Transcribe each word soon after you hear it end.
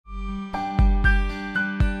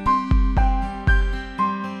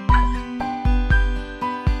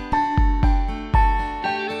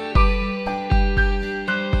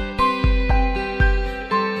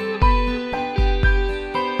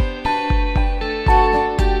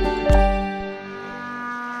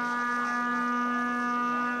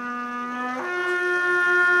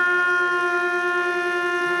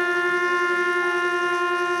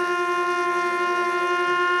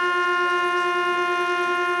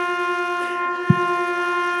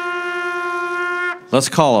Let's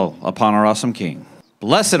call upon our awesome King.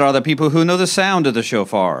 Blessed are the people who know the sound of the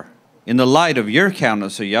shofar. In the light of your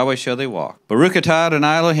countenance, O Yahweh, shall they walk. Baruch atah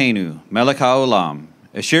Adonai Eloheinu, melech haolam,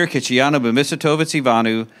 asher kitchianu b'mitzvotav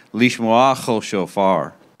v'tzivanu, lishmoah chol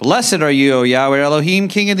shofar. Blessed are you, O Yahweh Elohim,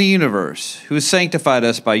 King of the universe, who has sanctified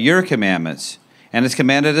us by your commandments, and has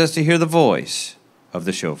commanded us to hear the voice of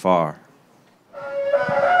the shofar.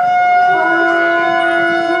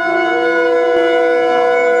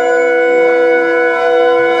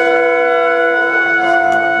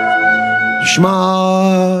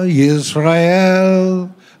 Shema Yisrael,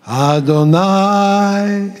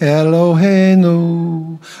 Adonai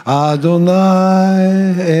Eloheinu, Adonai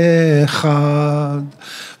Echad.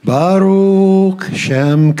 Baruch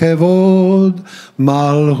Shem Kevod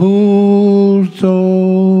Malchuto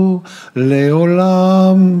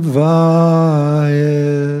Leolam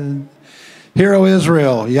Vayed. Hear, O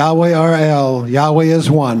Israel, Yahweh our El, Yahweh is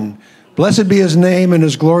one. Blessed be his name and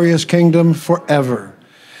his glorious kingdom forever.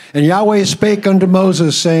 And Yahweh spake unto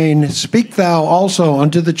Moses, saying, Speak thou also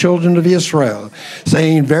unto the children of Israel,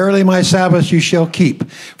 saying, Verily my Sabbath you shall keep,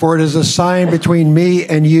 for it is a sign between me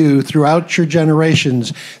and you throughout your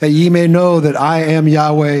generations, that ye may know that I am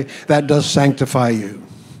Yahweh that does sanctify you.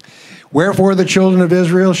 Wherefore the children of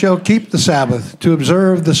Israel shall keep the Sabbath, to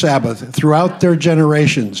observe the Sabbath throughout their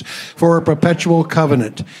generations, for a perpetual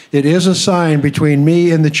covenant. It is a sign between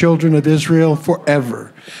me and the children of Israel forever.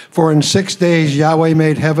 For in 6 days Yahweh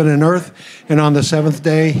made heaven and earth, and on the seventh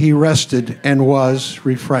day he rested and was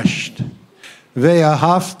refreshed.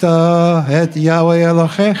 Ve'ahavta et Yahweh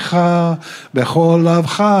Elohecha bechol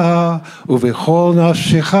lavcha uvechol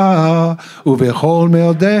nafshecha uvechol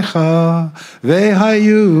meodecha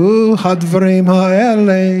ve'hayu hadvarim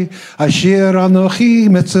ha'ele asher anochi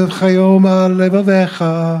metzevchayom al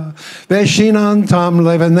levavecha ve'shinantam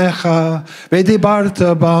levanecha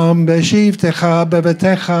ve'dibarta bam ve'shivtecha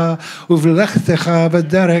bebetecha uvlechtecha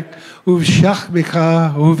v'derek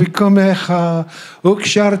uvshachbicha uvikomecha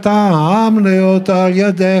ukshartam leot al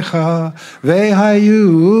yadecha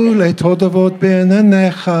ve'hayu letodavot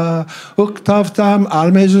be'nenecha uktavtam al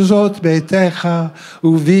mezuzot beitecha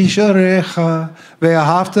uvisharecha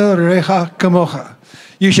ve'ahavta recha kamocha.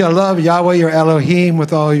 You shall love Yahweh your Elohim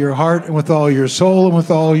with all your heart and with all your soul and with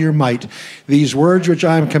all your might. These words which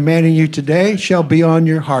I am commanding you today shall be on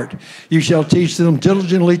your heart. You shall teach them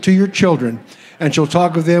diligently to your children, and shall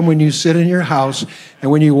talk of them when you sit in your house,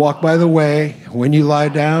 and when you walk by the way, when you lie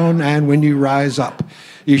down, and when you rise up.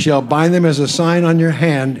 You shall bind them as a sign on your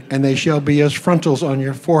hand, and they shall be as frontals on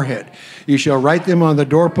your forehead. You shall write them on the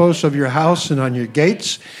doorposts of your house and on your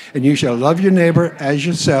gates, and you shall love your neighbor as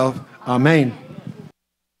yourself. Amen.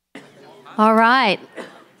 All right.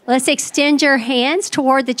 Let's extend your hands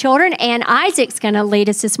toward the children, and Isaac's going to lead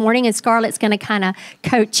us this morning, and Scarlett's going to kind of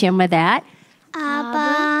coach him with that.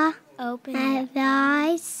 Abba, open my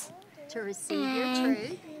eyes to receive your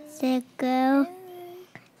truth, to go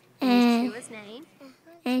and to his name,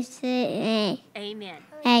 and say amen.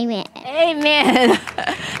 Amen. Amen.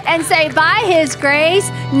 And say, by his grace,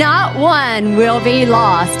 not one will be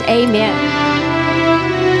lost. Amen.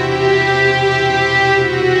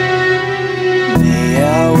 May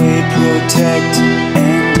Yahweh protect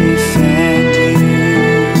and defend you.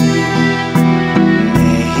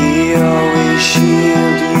 May he always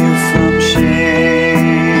shield you from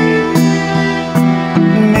shame.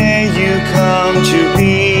 May you come to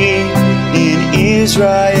be in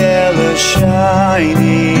Israel a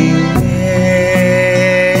shining name.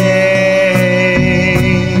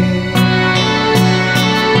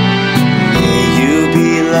 May you be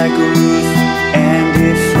like Ruth and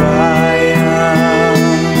Ephraim.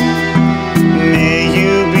 May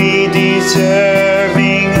you be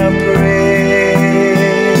deserving of praise.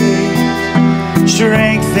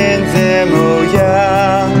 Strengthen them, O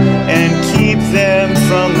Yah, and keep them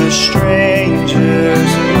from the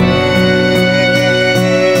stranger's way.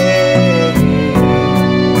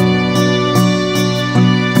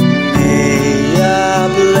 May Yah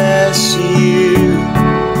bless you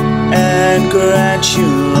and grant you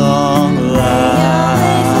long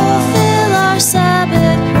life. fulfill our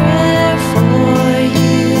Sabbath prayer for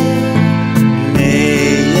you.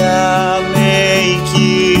 May Yah make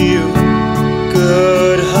you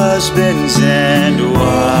good husbands and Give you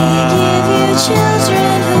wives.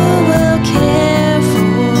 children who will care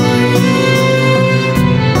for you.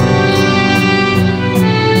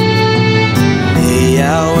 May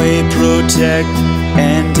Yahweh protect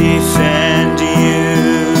and defend you.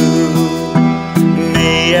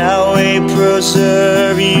 May Yahweh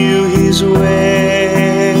preserve you his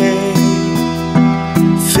way.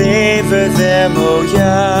 Favor them, O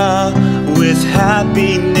Yah, with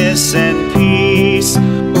happiness and peace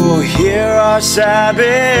will hear our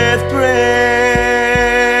Sabbath prayer.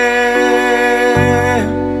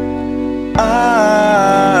 Amen.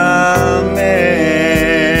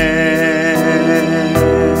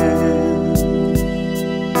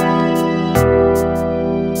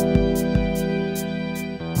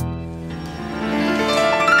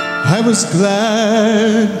 I was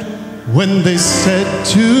glad when they said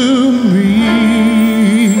to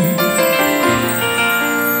me,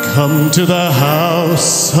 come to the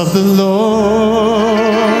house of the Lord.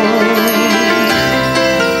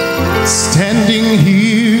 Standing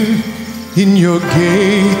here in your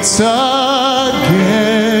gates again,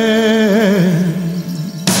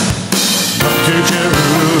 up to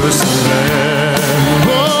Jerusalem.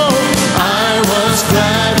 Oh, I was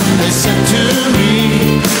glad when they said to me,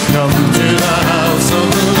 come to the house of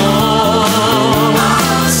the Lord.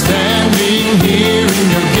 Standing here in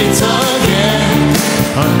your gates again,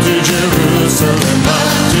 up to Jerusalem,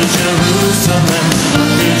 up to Jerusalem, up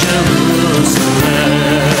to Jerusalem.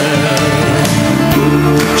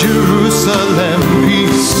 Jerusalem,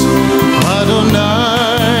 peace,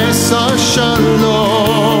 Adonai,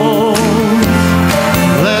 Shalom.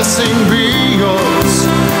 Blessing be yours,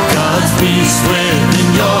 God's peace within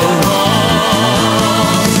your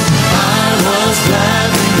walls. I was glad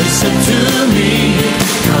when they said to me,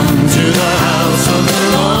 come to the house of the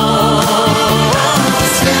Lord.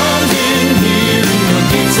 Standing here in your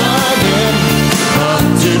gates again, up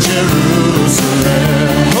to Jerusalem.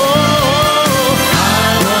 Oh, I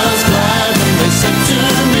was glad when they said to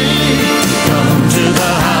me, come to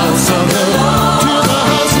the house of the Lord. To the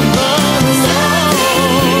house of the Lord.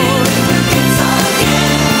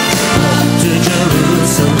 Up to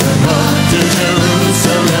Jerusalem, up to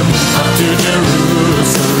Jerusalem, up to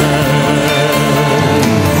Jerusalem.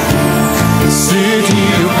 The city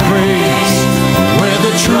of praise, where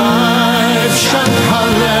the tribes shall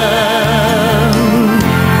Hallel.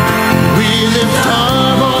 We lift our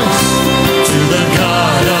voice to the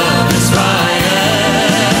God of Israel.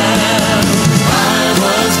 I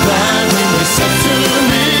was glad when they said to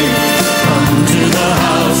me, come to the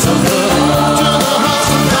house of the Lord. To the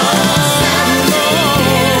house of the Lord.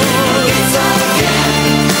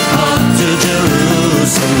 Up to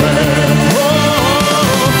Jerusalem. Oh,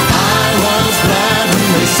 I was glad when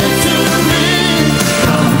they said to me,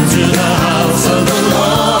 come to the house of the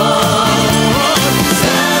Lord.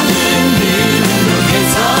 Standing here in your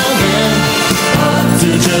gates again, up to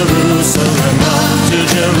Jerusalem, up to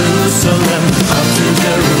Jerusalem, up to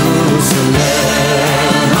Jerusalem.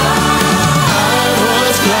 I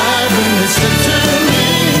was glad when they said to me,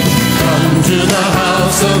 come to the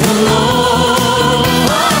house of the Lord.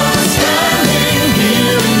 Standing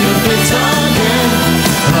here in your gates again,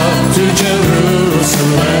 up to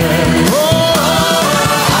Jerusalem. Oh,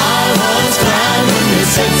 I was glad when they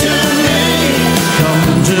said to me, come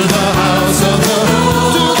to the house of the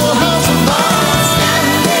Lord. To the house of the Lord.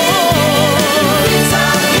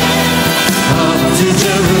 Up to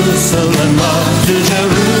Jerusalem, up to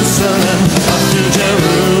Jerusalem, up to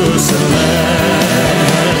Jerusalem.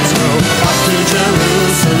 Let's go. Up to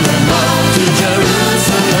Jerusalem, up to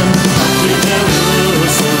Jerusalem, up to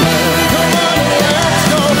Jerusalem. Come on, let's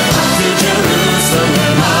go. Up to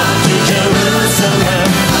Jerusalem, up to Jerusalem,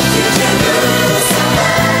 up to Jerusalem,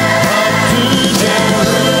 up to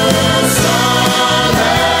Jerusalem.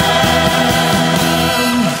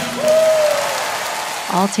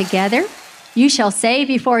 All together. You shall say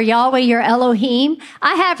before Yahweh your Elohim,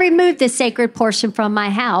 I have removed the sacred portion from my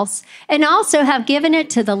house, and also have given it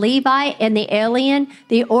to the Levite and the alien,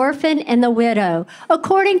 the orphan and the widow,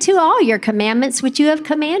 according to all your commandments which you have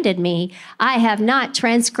commanded me. I have not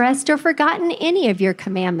transgressed or forgotten any of your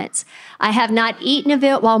commandments. I have not eaten of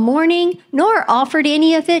it while mourning, nor offered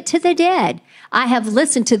any of it to the dead. I have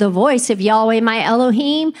listened to the voice of Yahweh my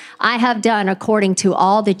Elohim. I have done according to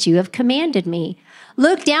all that you have commanded me.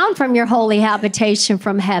 Look down from your holy habitation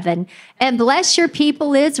from heaven, and bless your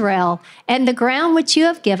people Israel, and the ground which you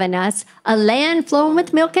have given us, a land flowing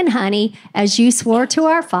with milk and honey, as you swore to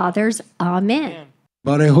our fathers. Amen.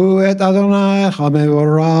 Baruch et Adonai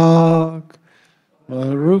HaMevorach.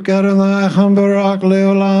 Baruch Adonai HaMevorach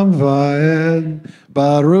leolam vaed.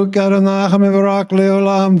 Baruch Adonai HaMevorach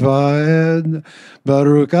leolam vaed.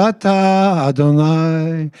 Baruch atah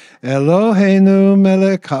Adonai Eloheinu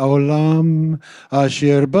melech haolam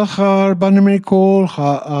asher bachar banu mikol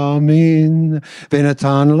ha'amin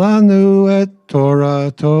v'natan lanu et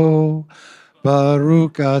Torato.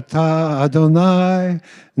 Baruch atah Adonai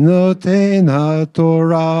noten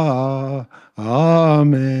haTorah.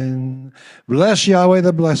 Amen. Bless Yahweh,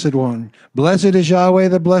 the Blessed One. Blessed is Yahweh,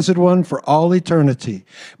 the Blessed One, for all eternity.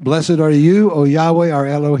 Blessed are you, O Yahweh, our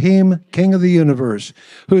Elohim, King of the universe,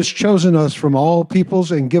 who has chosen us from all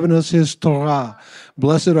peoples and given us his Torah.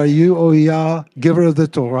 Blessed are you, O Yah, giver of the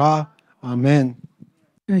Torah. Amen.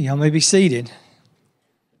 Y'all may be seated.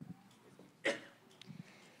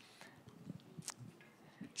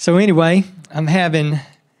 So anyway, I'm having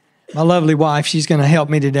my lovely wife. She's going to help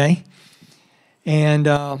me today. And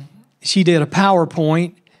she did a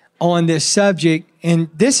PowerPoint on this subject. And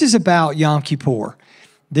this is about Yom Kippur.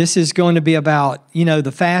 This is going to be about,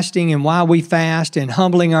 the fasting and why we fast and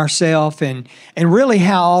humbling ourselves and really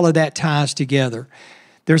how all of that ties together.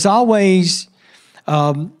 There's always,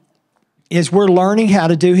 as we're learning how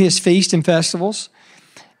to do his feast and festivals,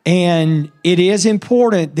 and it is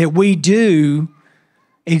important that we do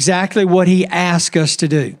exactly what he asked us to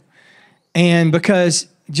do. And because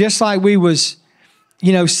just like we was,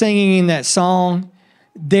 singing in that song,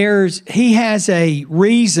 he has a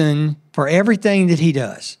reason for everything that he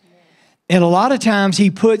does. And a lot of times he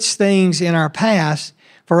puts things in our past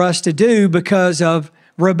for us to do because of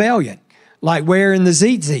rebellion, like wearing the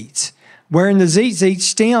tzitzits. Wearing the tzitzits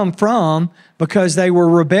stem from because they were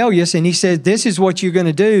rebellious. And he said, this is what you're going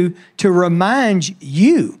to do to remind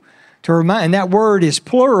you. And that word is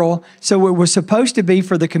plural, so it was supposed to be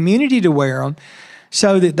for the community to wear them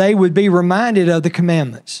so that they would be reminded of the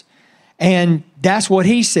commandments. And that's what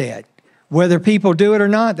he said. Whether people do it or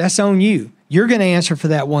not, that's on you. You're going to answer for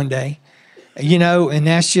that one day, and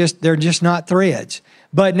they're just not threads.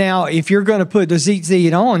 But now, if you're going to put the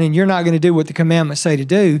tzitzit on and you're not going to do what the commandments say to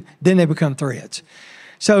do, then they become threads.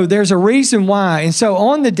 So there's a reason why. And so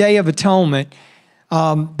on the Day of Atonement,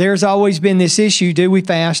 there's always been this issue, do we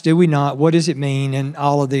fast, do we not? What does it mean? And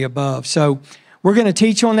all of the above. So we're going to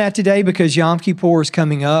teach on that today because Yom Kippur is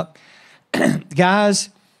coming up. Guys,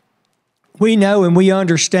 we know and we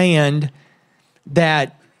understand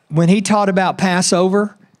that when he taught about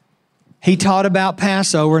Passover,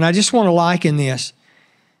 and I just want to liken this.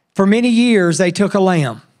 For many years, they took a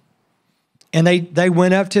lamb, and they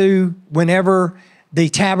went up to whenever the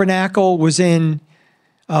tabernacle was in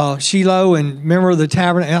Shiloh, and remember the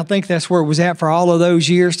tabernacle, I think that's where it was at for all of those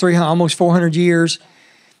years, almost 400 years.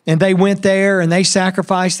 And they went there and they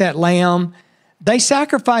sacrificed that lamb. They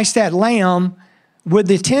sacrificed that lamb with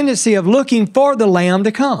the tendency of looking for the lamb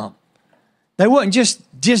to come. They wasn't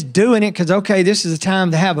just doing it because, okay, this is the time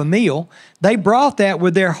to have a meal. They brought that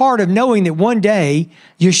with their heart of knowing that one day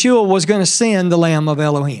Yeshua was going to send the Lamb of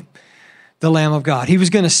Elohim, the Lamb of God. He was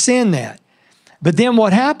going to send that. But then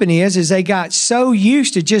what happened is they got so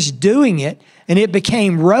used to just doing it and it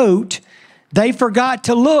became rote, they forgot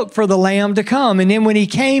to look for the Lamb to come. And then when he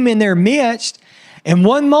came in their midst, in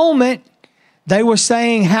one moment, they were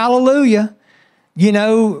saying, hallelujah,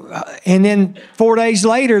 and then 4 days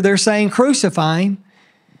later, they're saying, crucify him.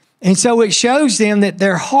 And so it shows them that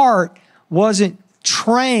their heart wasn't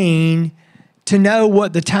trained to know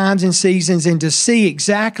what the times and seasons and to see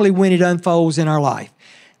exactly when it unfolds in our life.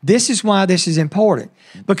 This is why this is important.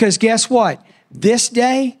 Because guess what? This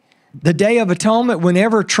day, the Day of Atonement,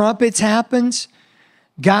 whenever trumpets happens,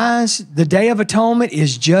 guys, the Day of Atonement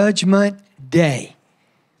is Judgment Day.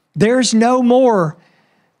 There's no more,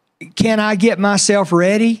 can I get myself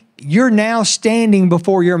ready? You're now standing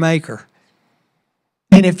before your Maker.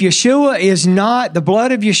 And if Yeshua is not, the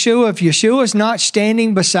blood of Yeshua, if Yeshua is not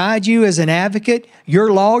standing beside you as an advocate,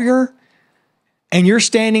 your lawyer, and you're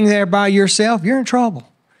standing there by yourself, you're in trouble.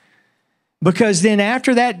 Because then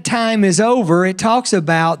after that time is over, it talks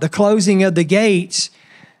about the closing of the gates.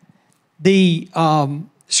 The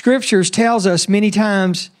scriptures tells us many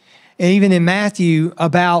times, and even in Matthew,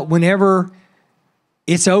 about whenever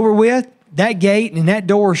it's over with, that gate and that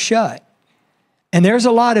door is shut. And there's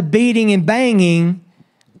a lot of beating and banging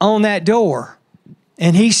on that door.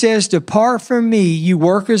 And he says, depart from me, you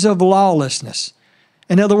workers of lawlessness.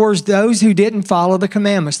 In other words, those who didn't follow the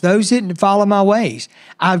commandments, those who didn't follow my ways.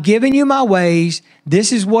 I've given you my ways.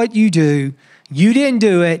 This is what you do. You didn't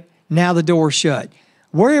do it. Now the door's shut.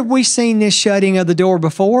 Where have we seen this shutting of the door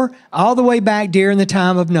before? All the way back during the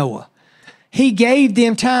time of Noah. He gave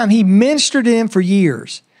them time. He ministered to them for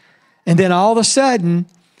years. And then all of a sudden,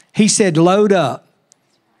 he said, load up.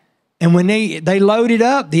 And when they loaded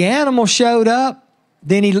up, the animals showed up.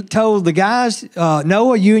 Then he told the guys,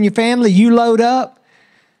 Noah, you and your family, you load up.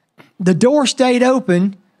 The door stayed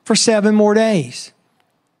open for 7 more days.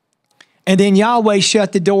 And then Yahweh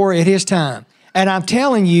shut the door at his time. And I'm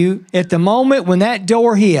telling you, at the moment when that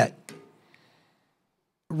door hit,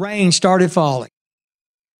 rain started falling.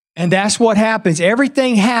 And that's what happens.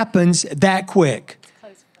 Everything happens that quick.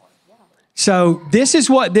 So this is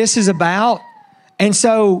what this is about. And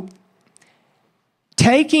so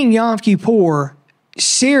taking Yom Kippur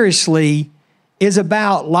seriously is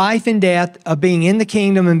about life and death of being in the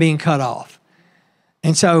kingdom and being cut off.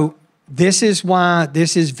 And so this is why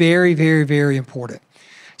this is very, very, very important.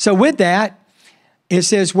 So with that, it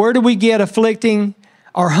says, where do we get afflicting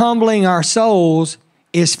or humbling our souls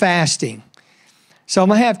is fasting. So I'm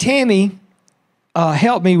going to have Tammy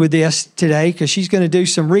help me with this today because she's going to do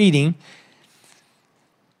some reading.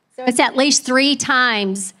 So it's at least 3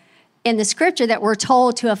 times in the scripture that we're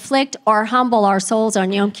told to afflict or humble our souls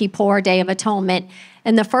on Yom Kippur, Day of Atonement.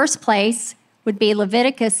 In the first place would be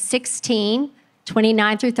Leviticus 16,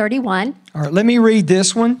 29 through 31. All right, let me read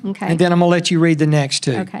this one, Okay. and then I'm going to let you read the next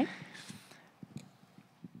 2. Okay.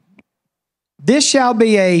 This shall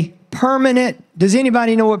be a permanent, does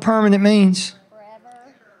anybody know what permanent means?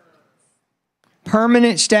 Forever.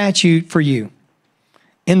 Permanent statute for you.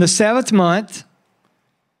 In the 7th month,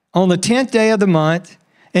 on the 10th day of the month,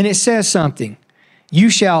 and it says something. You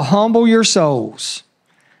shall humble your souls.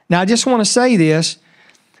 Now, I just want to say this.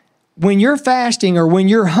 When you're fasting or when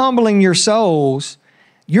you're humbling your souls,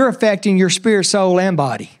 you're affecting your spirit, soul, and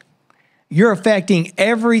body. You're affecting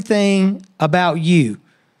everything about you.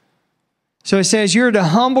 So it says you're to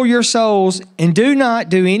humble your souls and do not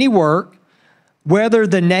do any work, whether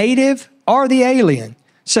the native or the alien.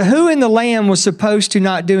 So who in the land was supposed to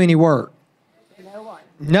not do any work?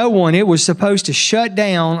 No one. It was supposed to shut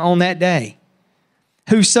down on that day.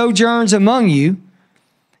 Who sojourns among you,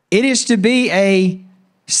 it is to be a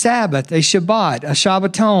Sabbath, a Shabbat, a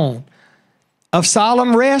Shabbaton, of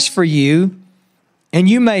solemn rest for you, and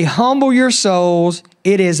you may humble your souls.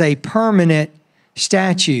 It is a permanent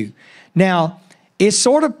statute. Now, it's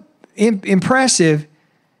sort of impressive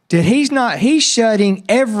that he's shutting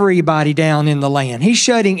everybody down in the land. He's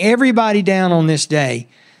shutting everybody down on this day.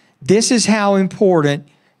 This is how important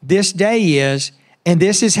this day is, and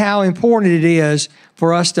this is how important it is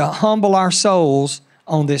for us to humble our souls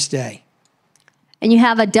on this day. And you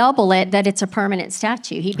have a double it that it's a permanent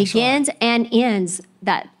statute. He begins and ends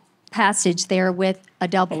that passage there with a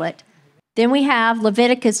double it. Then we have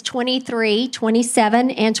Leviticus 23,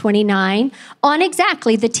 27, and 29. On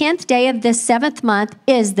exactly the 10th day of this 7th month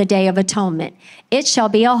is the Day of Atonement. It shall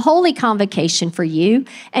be a holy convocation for you,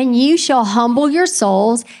 and you shall humble your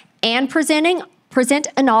souls and present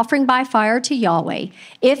an offering by fire to Yahweh.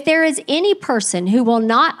 If there is any person who will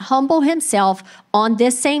not humble himself on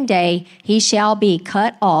this same day, he shall be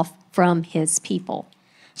cut off from his people.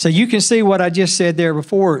 So you can see what I just said there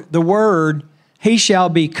before. The word, he shall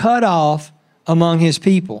be cut off among his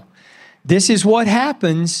people. This is what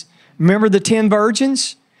happens. Remember the 10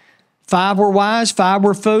 virgins? 5 were wise, 5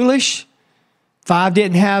 were foolish. 5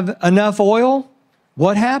 didn't have enough oil.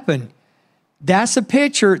 What happened? That's a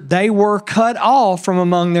picture. They were cut off from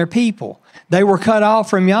among their people. They were cut off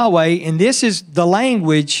from Yahweh, and this is the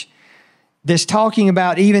language that's talking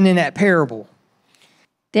about even in that parable.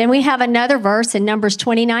 Then we have another verse in Numbers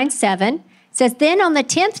 29:7. It says, then on the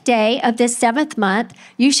 10th day of this 7th month,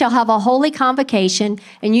 you shall have a holy convocation,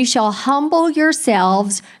 and you shall humble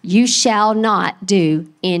yourselves. You shall not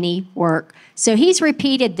do any work. So he's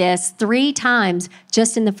repeated this 3 times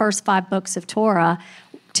just in the first 5 books of Torah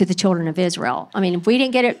to the children of Israel. I mean, if we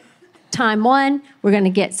didn't get it time 1, we're going to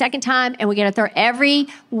get second time, and we get a third. Every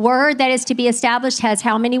word that is to be established has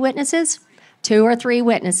how many witnesses? 2 or 3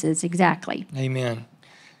 witnesses, exactly. Amen.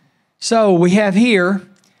 So we have here,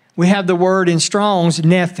 we have the word in Strong's,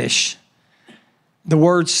 nephesh, the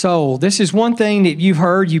word soul. This is one thing that you've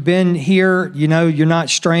heard. You've been here, you know, you're not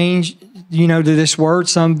strange, you know, to this word.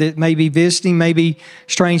 Some that may be visiting may be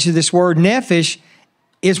strange to this word. Nephesh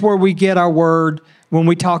is where we get our word when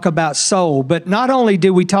we talk about soul. But not only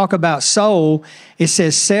do we talk about soul, it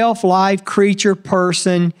says self, life, creature,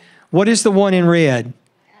 person. What is the one in red?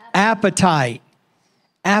 Appetite.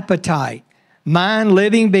 Appetite. Mind,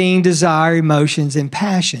 living being, desire, emotions, and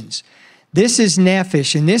passions. This is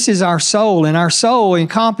nephesh, and this is our soul. And our soul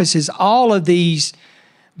encompasses all of these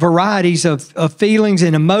varieties of feelings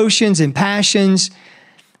and emotions and passions.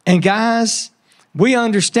 And guys, we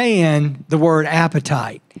understand the word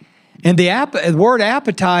appetite. And the word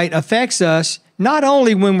appetite affects us not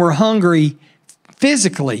only when we're hungry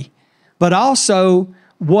physically, but also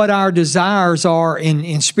what our desires are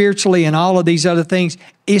in spiritually and all of these other things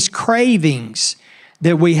is cravings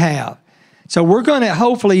that we have. So we're going to,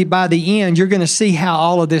 hopefully by the end, you're going to see how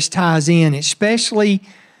all of this ties in, especially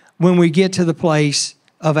when we get to the place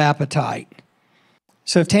of appetite.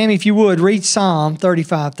 So Tammy, if you would, read Psalm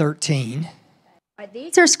 35:13.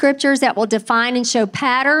 These are scriptures that will define and show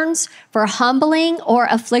patterns for humbling or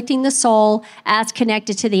afflicting the soul as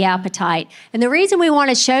connected to the appetite. And the reason we want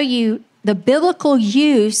to show you the biblical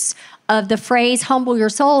use of the phrase humble your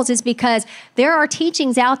souls is because there are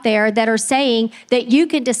teachings out there that are saying that you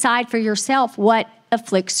can decide for yourself what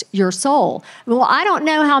afflicts your soul. Well, I don't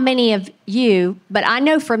know how many of you, but I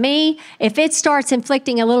know for me, if it starts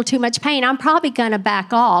inflicting a little too much pain, I'm probably going to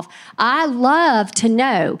back off. I love to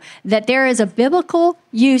know that there is a biblical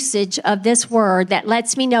usage of this word that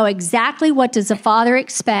lets me know exactly what does the Father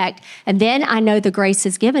expect, and then I know the grace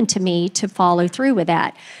is given to me to follow through with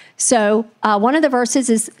that. So one of the verses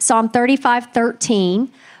is Psalm 35:13.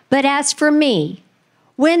 But as for me,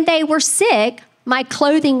 when they were sick, my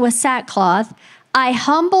clothing was sackcloth. I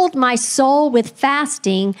humbled my soul with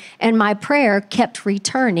fasting, and my prayer kept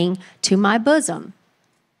returning to my bosom.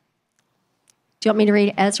 Do you want me to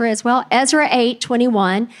read Ezra as well? Ezra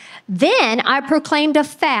 8:21. Then I proclaimed a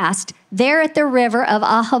fast there at the river of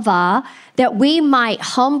Ahava, that we might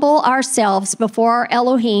humble ourselves before our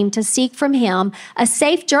Elohim to seek from him a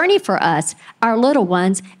safe journey for us, our little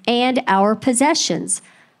ones, and our possessions.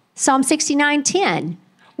 Psalm 69:10.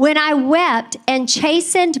 When I wept and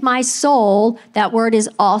chastened my soul, that word is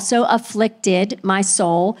also afflicted my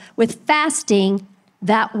soul, with fasting,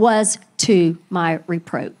 that was to my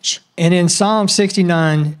reproach. And in Psalm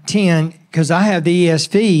 69:10, because I have the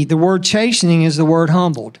ESV, the word chastening is the word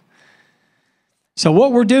humbled. So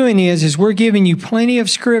what we're doing is we're giving you plenty of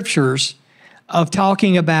scriptures of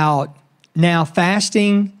talking about now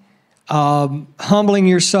fasting, humbling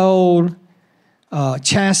your soul,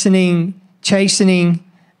 chastening,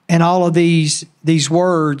 and all of these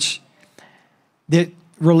words that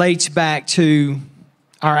relates back to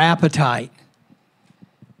our appetite.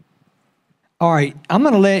 All right, I'm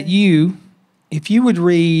going to let you, if you would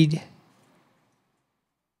read,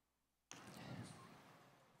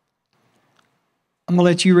 I'm going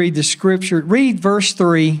to let you read the scripture. Read verse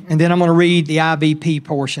 3, and then I'm going to read the IVP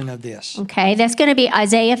portion of this. Okay, that's going to be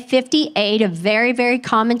Isaiah 58, a very, very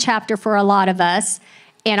common chapter for a lot of us.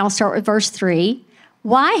 And I'll start with verse 3.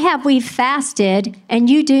 Why have we fasted and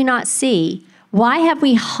you do not see? Why have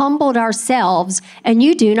we humbled ourselves and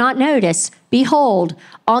you do not notice? Behold,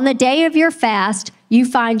 on the day of your fast, you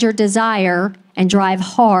find your desire and drive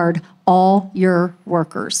hard all your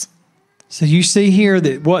workers. So you see here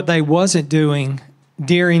that what they wasn't doing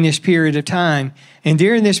during this period of time, and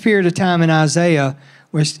during this period of time in Isaiah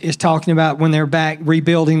is talking about when they're back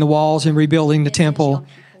rebuilding the walls and rebuilding the temple.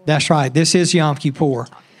 That's right. This is Yom Kippur.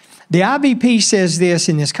 The IVP says this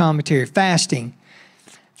in this commentary, fasting.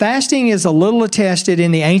 Fasting is a little attested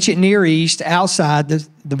in the ancient Near East outside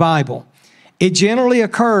the Bible. It generally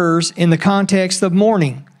occurs in the context of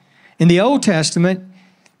mourning. In the Old Testament,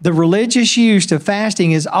 the religious use of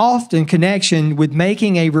fasting is often in connection with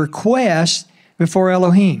making a request before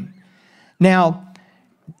Elohim. Now,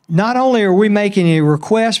 not only are we making a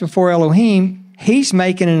request before Elohim, he's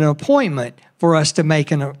making an appointment for us to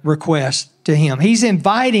make a request to him. He's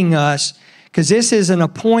inviting us because this is an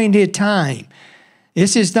appointed time.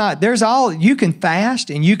 This is not, you can fast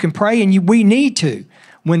and you can pray and we need to.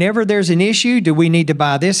 Whenever there's an issue, do we need to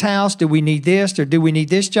buy this house? Do we need this? Or do we need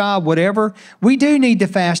this job? Whatever. We do need to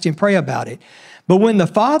fast and pray about it. But when the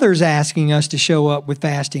Father's asking us to show up with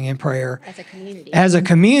fasting and prayer, as a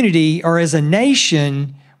community or as a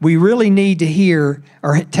nation, we really need to hear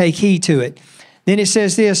or take heed to it. Then it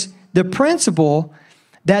says this, the principle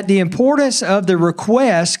that the importance of the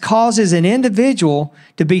request causes an individual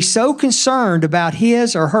to be so concerned about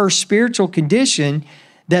his or her spiritual condition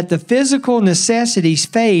that the physical necessities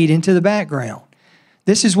fade into the background.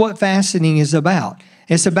 This is what fasting is about.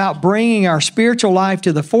 It's about bringing our spiritual life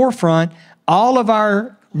to the forefront. All of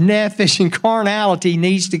our nephesh and carnality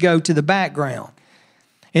needs to go to the background.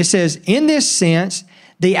 It says, in this sense,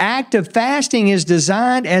 the act of fasting is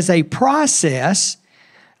designed as a process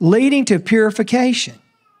leading to purification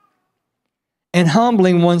and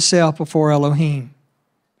humbling oneself before Elohim.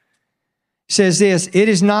 It says this, it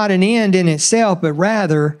is not an end in itself, but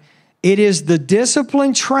rather it is the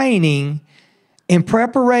disciplined training in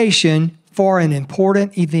preparation for an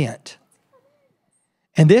important event.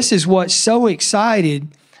 And this is what's so excited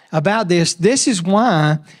about this. This is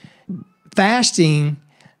why fasting,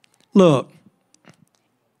 look,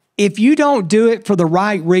 if you don't do it for the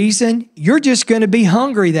right reason, you're just going to be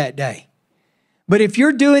hungry that day. But if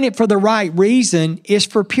you're doing it for the right reason, it's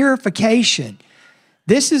for purification.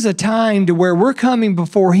 This is a time to where we're coming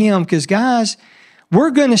before him because, guys,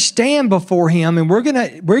 we're going to stand before him and we're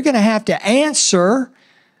going to have to answer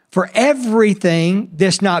for everything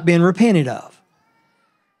that's not been repented of.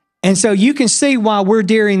 And so you can see why we're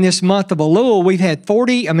during this month of Elul, we've had we're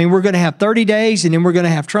going to have 30 days, and then we're going to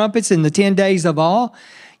have trumpets in the 10 days of all.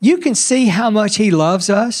 You can see how much he loves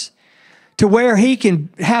us to where he can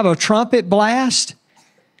have a trumpet blast.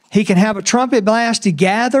 He can have a trumpet blast to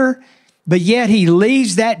gather, but yet he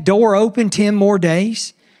leaves that door open 10 more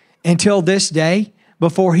days until this day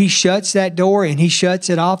before he shuts that door and he shuts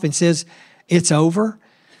it off and says, it's over.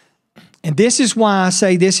 And this is why I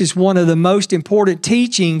say this is one of the most important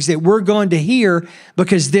teachings that we're going to hear,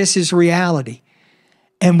 because this is reality.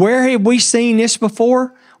 And where have we seen this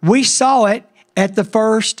before? We saw it at the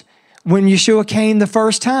first, when Yeshua came the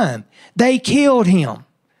first time. They killed him.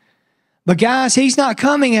 But guys, he's not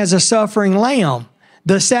coming as a suffering lamb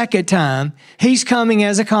the second time. He's coming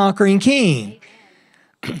as a conquering king.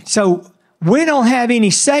 So we don't have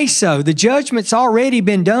any say-so. The judgment's already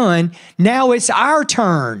been done. Now it's our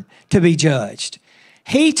turn to be judged.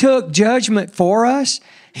 He took judgment for us.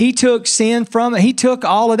 He took sin from it. He took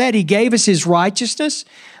all of that. He gave us his righteousness.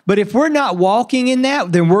 But if we're not walking in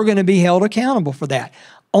that, then we're going to be held accountable for that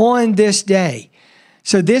on this day.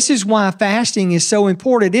 So this is why fasting is so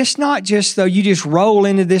important. It's not just though you just roll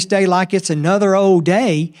into this day like it's another old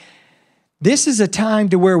day. This is a time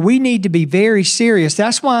to where we need to be very serious.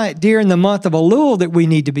 That's why during the month of Elul that we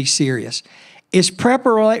need to be serious. It's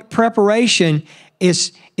preparation.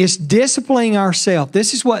 It's disciplining ourselves.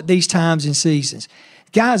 This is what these times and seasons.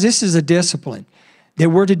 Guys, this is a discipline that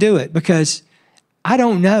we're to do it, because I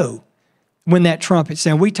don't know when that trumpet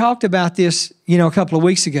sounds. We talked about this, a couple of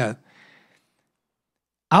weeks ago.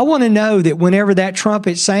 I want to know that whenever that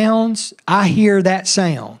trumpet sounds, I hear that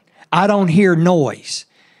sound. I don't hear noise,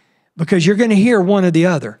 because you're going to hear one or the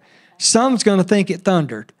other. Some's going to think it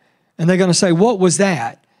thundered, and they're going to say, what was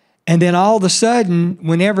that? And then all of a sudden,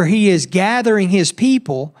 whenever he is gathering his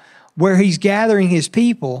people, where he's gathering his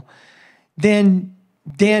people, then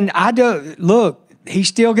he's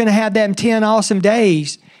still going to have them 10 awesome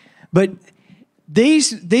days. But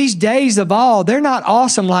these days of all, they're not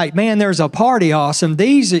awesome like, man, there's a party awesome.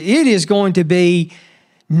 It is going to be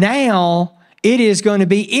now. It is going to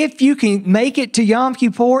be, if you can make it to Yom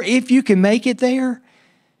Kippur, if you can make it there,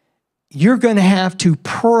 you're going to have to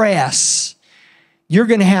press. You're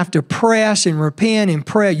going to have to press and repent and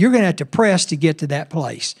pray. You're going to have to press to get to that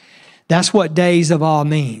place. That's what days of all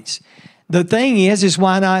means. The thing is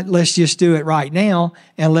why not let's just do it right now,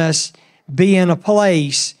 and let's be in a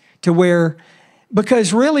place to where,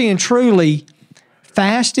 because really and truly,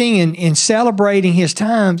 fasting and celebrating his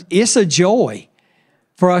times, it's a joy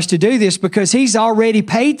for us to do this, because he's already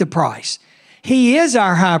paid the price. He is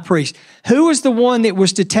our high priest. Who was the one that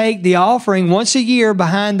was to take the offering once a year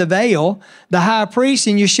behind the veil? The high priest,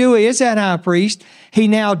 and Yeshua is that high priest. He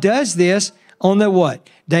now does this on the what?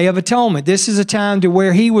 Day of Atonement. This is a time to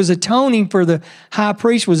where he was atoning for, the high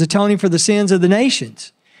priest was atoning for the sins of the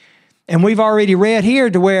nations. And we've already read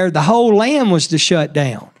here to where the whole lamb was to shut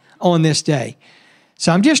down on this day.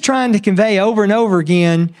 So I'm just trying to convey over and over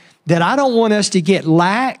again that I don't want us to get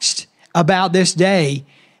laxed about this day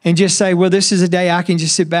and just say, well, this is a day I can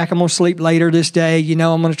just sit back. I'm going to sleep later this day.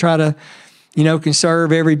 I'm going to try to,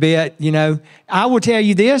 conserve every bit. I will tell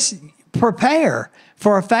you this, prepare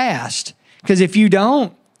for a fast, because if you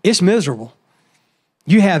don't, it's miserable.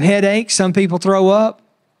 You have headaches. Some people throw up.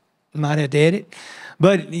 Might have to edit.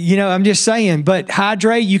 But, I'm just saying, but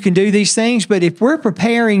hydrate, you can do these things. But if we're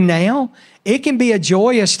preparing now, it can be a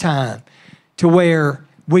joyous time to where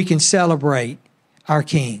we can celebrate our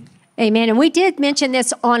King. Amen. And we did mention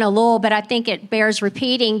this on Elul, but I think it bears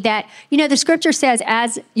repeating that, the scripture says,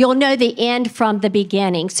 as you'll know the end from the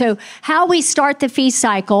beginning. So how we start the feast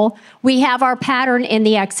cycle, we have our pattern in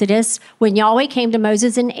the Exodus when Yahweh came to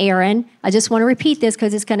Moses and Aaron. I just want to repeat this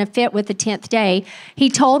because it's going to fit with the 10th day. He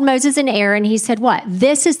told Moses and Aaron, he said, what?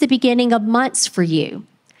 This is the beginning of months for you.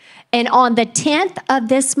 And on the 10th of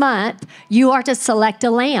this month, you are to select a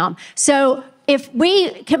lamb. So if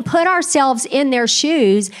we can put ourselves in their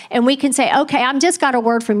shoes and we can say, okay, I've just got a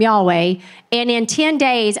word from Yahweh, and in 10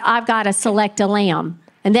 days, I've got to select a lamb.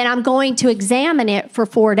 And then I'm going to examine it for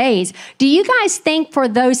 4 days. Do you guys think for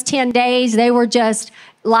those 10 days, they were just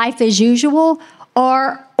life as usual?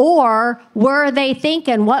 Or were they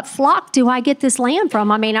thinking, what flock do I get this lamb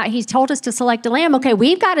from? I mean, he's told us to select a lamb. Okay,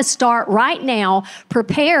 we've got to start right now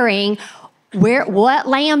preparing what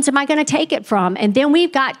lambs am I going to take it from? And then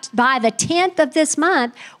we've got, by the 10th of this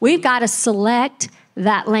month, we've got to select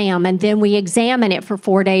that lamb, and then we examine it for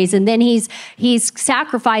 4 days. And then he's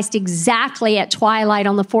sacrificed exactly at twilight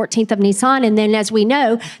on the 14th of Nisan. And then, as we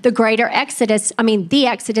know, the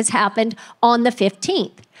Exodus happened on the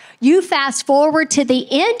 15th. You fast forward to the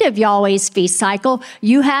end of Yahweh's feast cycle,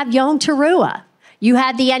 you have Yom Teruah. You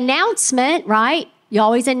had the announcement, right? You're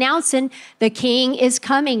always announcing the king is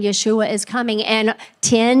coming, Yeshua is coming. And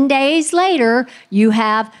 10 days later, you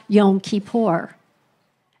have Yom Kippur.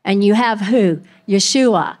 And you have who?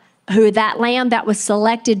 Yeshua, who that lamb that was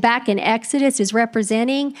selected back in Exodus is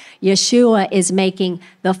representing. Yeshua is making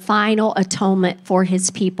the final atonement for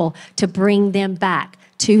his people to bring them back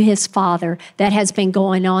to his Father. That has been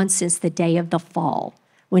going on since the day of the fall,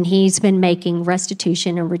 when he's been making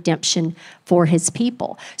restitution and redemption for his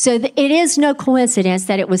people. So it is no coincidence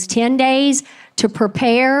that it was 10 days to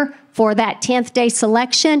prepare for that 10th day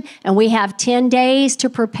selection, and we have 10 days to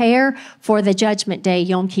prepare for the judgment day,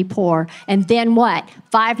 Yom Kippur. And then what?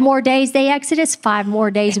 5 more days, the Exodus, 5 more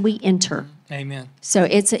days we enter. Amen. So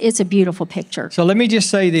it's a beautiful picture. So let me just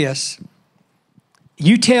say this.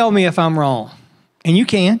 You tell me if I'm wrong, and you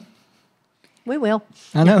can. We will.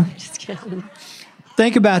 I know. Just kidding.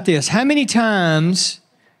 Think about this. How many times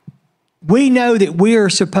we know that we are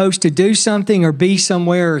supposed to do something or be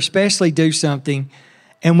somewhere or especially do something,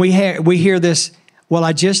 and we hear this, well,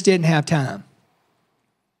 I just didn't have time.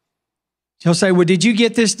 He'll say, well, did you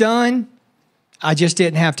get this done? I just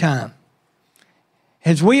didn't have time.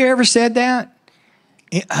 Has we ever said that?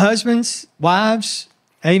 Husbands, wives,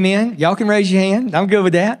 amen. Y'all can raise your hand. I'm good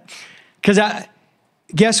with that. Because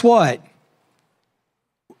guess what?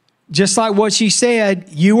 Just like what she said,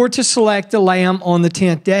 you were to select the lamb on the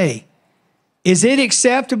 10th day. Is it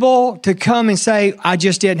acceptable to come and say, I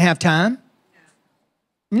just didn't have time?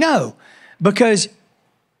 No, because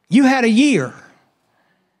you had a year.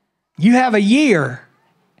 You have a year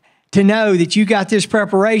to know that you got this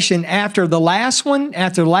preparation after the last one,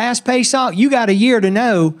 after the last Pesach. You got a year to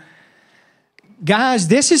know, guys,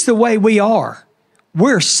 this is the way we are.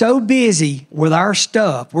 We're so busy with our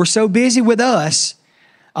stuff. We're so busy with us.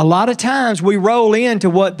 A lot of times we roll into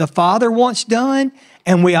what the Father wants done,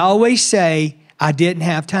 and we always say, I didn't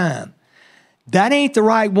have time. That ain't the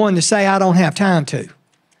right one to say I don't have time to.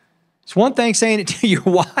 It's one thing saying it to your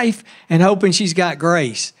wife and hoping she's got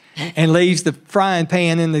grace and leaves the frying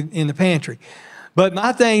pan in the pantry. But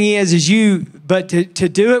my thing is to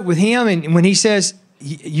do it with him, and when he says,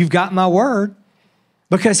 you've got my word,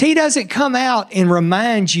 because he doesn't come out and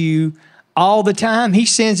remind you all the time. He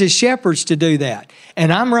sends his shepherds to do that.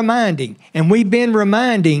 And I'm reminding, and we've been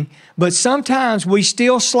reminding, but sometimes we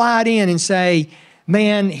still slide in and say,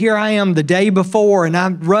 man, here I am the day before and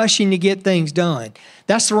I'm rushing to get things done.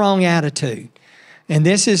 That's the wrong attitude. And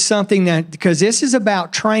this is something that, because this is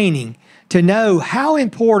about training to know how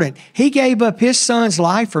important he gave up his son's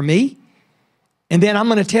life for me. And then I'm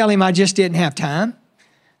going to tell him I just didn't have time.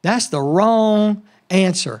 That's the wrong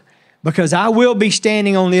answer, because I will be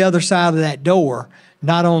standing on the other side of that door,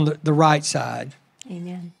 not on the right side.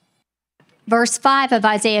 Amen. Verse 5 of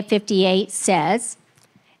Isaiah 58 says,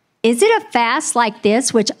 is it a fast like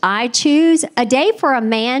this which I choose, a day for a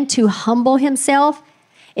man to humble himself?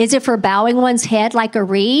 Is it for bowing one's head like a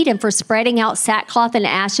reed and for spreading out sackcloth and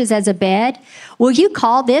ashes as a bed? Will you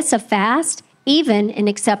call this a fast, even an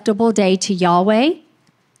acceptable day to Yahweh?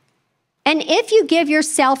 And if you give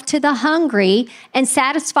yourself to the hungry and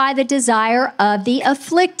satisfy the desire of the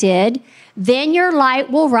afflicted, then your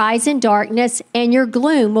light will rise in darkness and your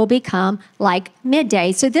gloom will become like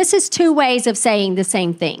midday. So this is 2 ways of saying the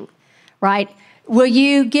same thing, right? Will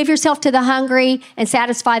you give yourself to the hungry and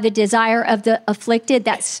satisfy the desire of the afflicted?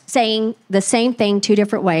 That's saying the same thing 2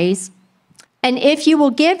 different ways. And if you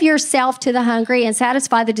will give yourself to the hungry and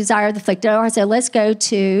satisfy the desire of the afflicted. All right, so let's go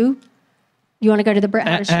to, you want to go to the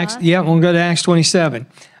Acts, yeah, we'll go to Acts 27.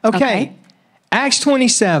 Okay. Acts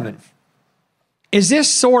 27. Is this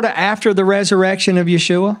sort of after the resurrection of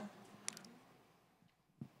Yeshua?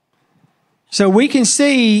 So we can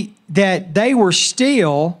see that they were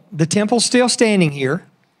still, the temple's still standing here.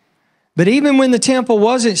 But even when the temple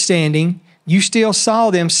wasn't standing, you still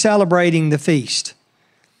saw them celebrating the feast.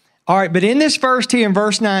 All right, but in this verse here, in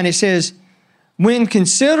verse 9, it says, when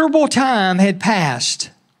considerable time had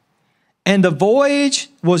passed, and the voyage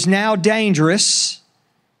was now dangerous,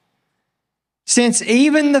 since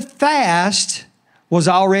even the fast was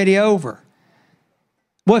already over.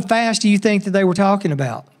 What fast do you think that they were talking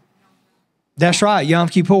about? That's right, Yom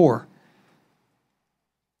Kippur.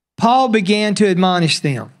 Paul began to admonish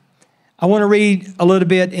them. I want to read a little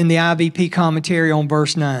bit in the IVP commentary on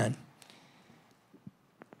verse 9.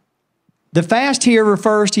 The fast here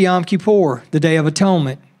refers to Yom Kippur, the Day of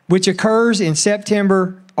Atonement, which occurs in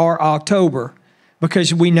September or October,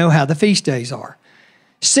 because we know how the feast days are.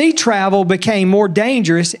 Sea travel became more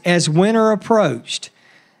dangerous as winter approached.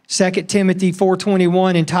 2 Timothy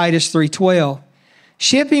 4:21 and Titus 3:12.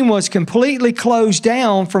 Shipping was completely closed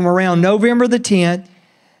down from around November the 10th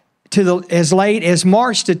as late as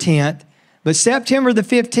March the 10th, but September the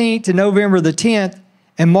 15th to November the 10th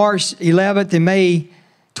and March 11th and May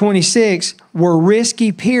 26th were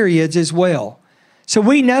risky periods as well. So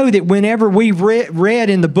we know that whenever we've read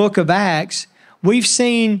in the book of Acts, we've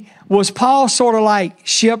seen, was Paul sort of like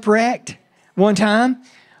shipwrecked one time?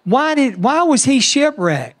 Why was he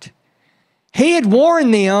shipwrecked? He had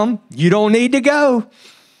warned them, you don't need to go.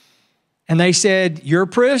 And they said, you're a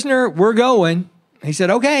prisoner, we're going. He said,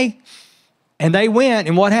 okay. And they went,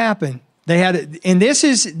 and what happened? And this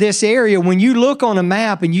is this area, when you look on a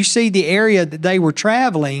map and you see the area that they were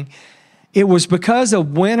traveling, it was because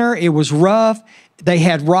of winter, it was rough. They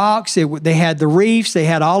had rocks, they had the reefs, they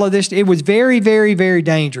had all of this. It was very, very, very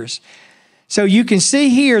dangerous. So you can see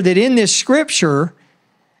here that in this scripture,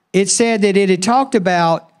 it said that it had talked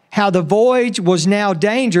about how the voyage was now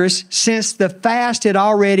dangerous since the fast had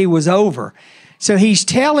already was over. So he's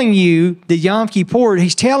telling you, the Yom Kippur,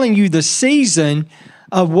 he's telling you the season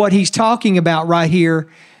of what he's talking about right here.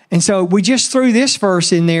 And so we just threw this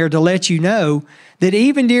verse in there to let you know that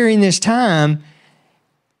even during this time,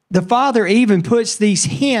 the Father even puts these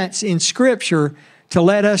hints in Scripture to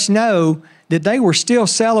let us know that they were still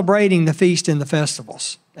celebrating the feast and the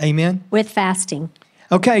festivals. Amen? With fasting.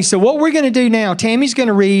 Okay, so what we're going to do now, Tammy's going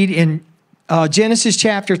to read in Genesis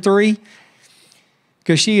chapter 3,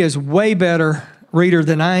 because she is way better reader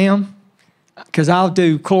than I am, because I'll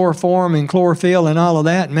do chloroform and chlorophyll and all of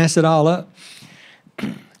that and mess it all up.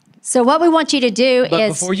 So what we want you to do But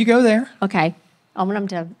is... before you go there... Okay. I want them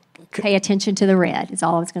to pay attention to the red, is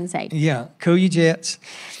all I was going to say. Yeah, cool your jets.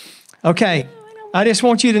 Okay, I just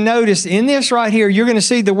want you to notice in this right here, you're going to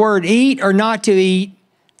see the word eat or not to eat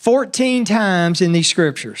 14 times in these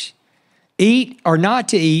scriptures. Eat or not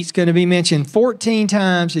to eat is going to be mentioned 14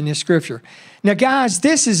 times in this scripture. Now, guys,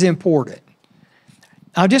 this is important.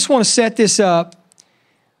 I just want to set this up.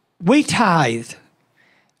 We tithe,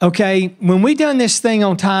 okay? When we done this thing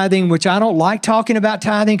on tithing, which I don't like talking about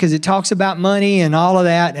tithing because it talks about money and all of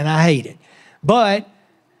that, and I hate it. But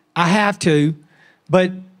I have to.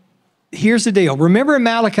 But here's the deal. Remember in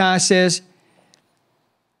Malachi says,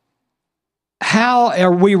 how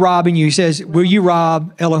are we robbing you? He says, will you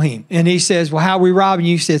rob Elohim? And he says, well, how are we robbing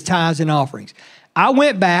you? He says, tithes and offerings. I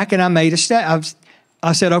went back and I made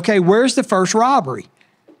I said, okay, where's the first robbery?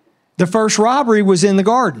 The first robbery was in the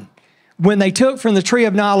garden when they took from the tree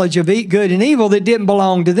of knowledge of good and evil that didn't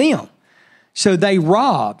belong to them. So they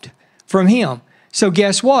robbed from him. So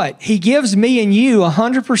guess what? He gives me and you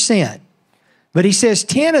 100%. But he says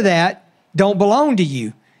 10 of that don't belong to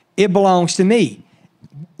you. It belongs to me.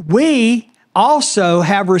 We also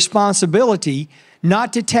have responsibility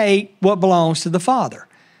not to take what belongs to the Father.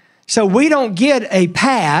 So we don't get a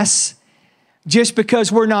pass just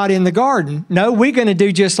because we're not in the garden. No, we're going to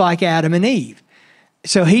do just like Adam and Eve.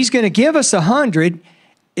 So he's going to give us 100.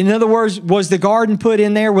 In other words, was the garden put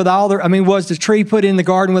in there with was the tree put in the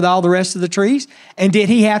garden with all the rest of the trees? And did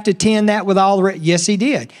he have to tend that with all the rest? Yes, he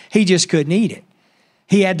did. He just couldn't eat it.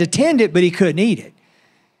 He had to tend it, but he couldn't eat it.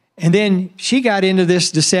 And then she got into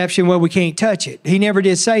this deception, well, we can't touch it. He never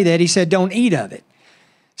did say that. He said, don't eat of it.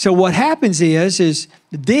 So what happens is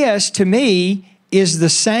this, to me, is the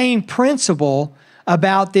same principle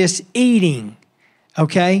about this eating,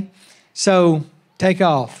 okay? So take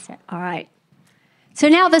off. All right. So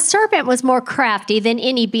now the serpent was more crafty than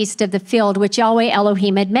any beast of the field which Yahweh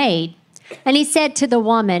Elohim had made. And he said to the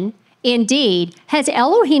woman, indeed, has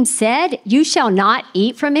Elohim said, you shall not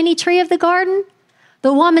eat from any tree of the garden?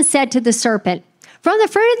 The woman said to the serpent, from the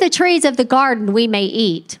fruit of the trees of the garden we may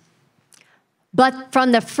eat. But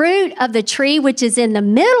from the fruit of the tree which is in the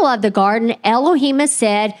middle of the garden, Elohim has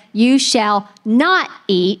said, you shall not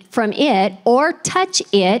eat from it or touch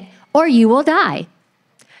it, or you will die.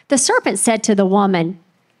 The serpent said to the woman,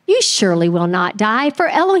 you surely will not die, for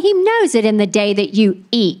Elohim knows that in the day that you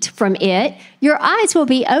eat from it, your eyes will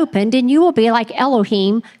be opened and you will be like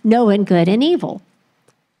Elohim, knowing good and evil.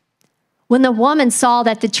 When the woman saw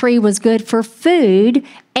that the tree was good for food,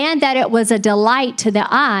 and that it was a delight to the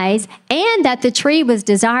eyes, and that the tree was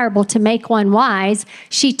desirable to make one wise,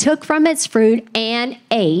 she took from its fruit and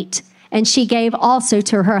ate, and she gave also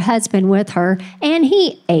to her husband with her, and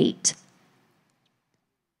he ate.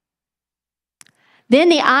 Then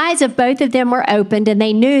the eyes of both of them were opened, and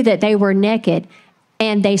they knew that they were naked.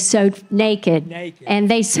 And they sewed naked. And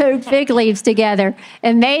they sewed fig leaves together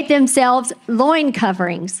and made themselves loin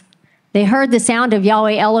coverings. They heard the sound of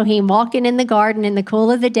Yahweh Elohim walking in the garden in the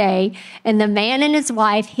cool of the day, and the man and his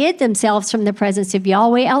wife hid themselves from the presence of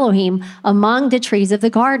Yahweh Elohim among the trees of the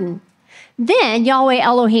garden. Then Yahweh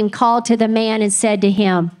Elohim called to the man and said to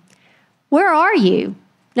him, where are you?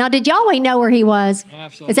 Now, did Yahweh know where he was?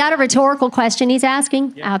 Absolutely. Is that a rhetorical question he's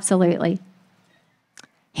asking? Yep. Absolutely.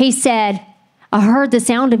 He said, I heard the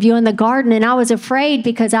sound of you in the garden, and I was afraid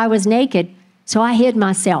because I was naked, so I hid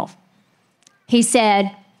myself. He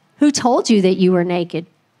said, who told you that you were naked?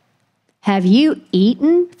 Have you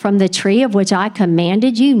eaten from the tree of which I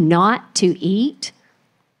commanded you not to eat?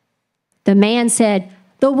 The man said,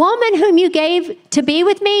 the woman whom you gave to be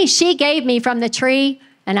with me, she gave me from the tree,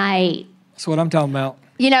 and I ate. That's what I'm talking about.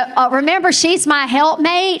 You know, remember, she's my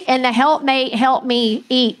helpmate, and the helpmate helped me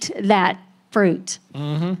eat that fruit.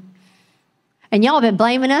 Mm-hmm. And y'all have been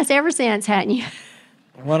blaming us ever since, hadn't you?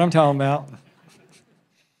 What I'm talking about.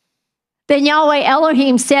 Then Yahweh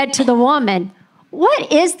Elohim said to the woman,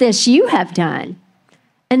 what is this you have done?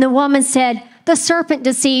 And the woman said, the serpent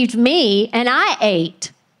deceived me, and I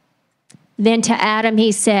ate. Then to Adam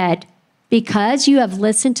he said, because you have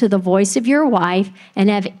listened to the voice of your wife and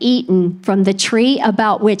have eaten from the tree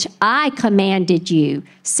about which I commanded you,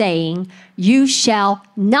 saying, you shall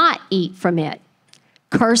not eat from it.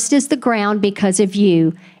 Cursed is the ground because of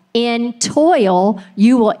you. In toil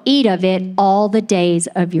you will eat of it all the days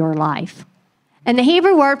of your life. And the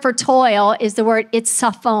Hebrew word for toil is the word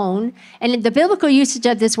itzafon. And the biblical usage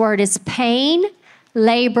of this word is pain,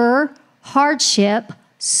 labor, hardship,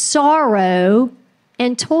 sorrow,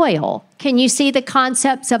 and toil. Can you see the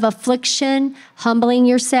concepts of affliction, humbling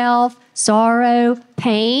yourself, sorrow,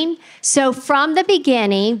 pain? So from the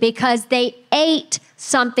beginning, because they ate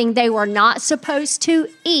something they were not supposed to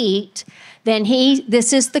eat, then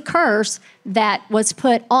this is the curse that was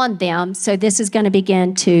put on them. So this is going to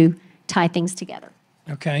begin to tie things together.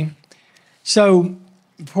 Okay. So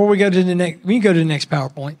before we go to the next, we can go to the next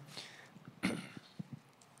PowerPoint.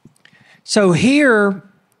 So here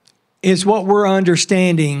is what we're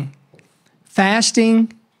understanding.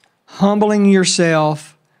 Fasting, humbling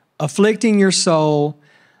yourself, afflicting your soul,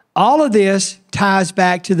 all of this ties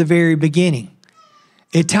back to the very beginning.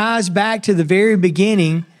 It ties back to the very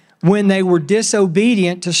beginning when they were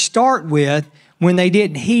disobedient to start with, when they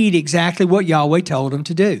didn't heed exactly what Yahweh told them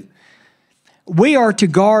to do. We are to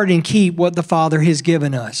guard and keep what the Father has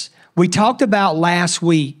given us. We talked about last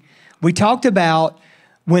week, we talked about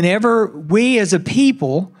whenever we as a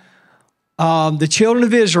people, the children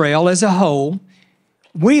of Israel as a whole,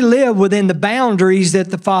 we live within the boundaries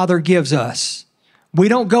that the Father gives us. We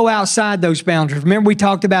don't go outside those boundaries. Remember, we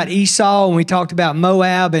talked about Esau and we talked about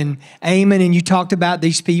Moab and Ammon, and you talked about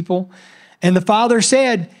these people. And the Father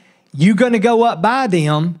said, you're going to go up by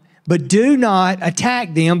them, but do not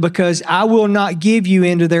attack them because I will not give you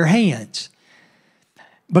into their hands.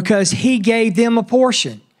 Because he gave them a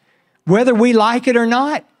portion. Whether we like it or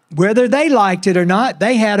not, whether they liked it or not,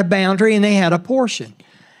 they had a boundary and they had a portion.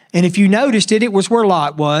 And if you noticed it, it was where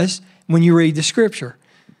Lot was when you read the scripture.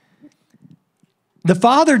 The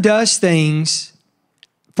Father does things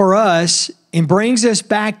for us and brings us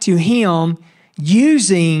back to him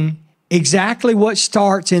using exactly what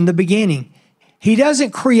starts in the beginning. He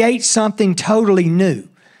doesn't create something totally new.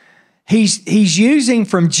 He's using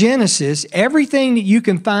from Genesis, everything that you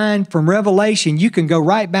can find from Revelation, you can go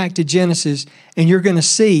right back to Genesis and you're going to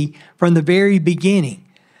see from the very beginning,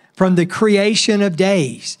 from the creation of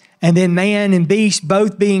days, and then man and beast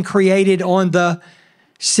both being created on the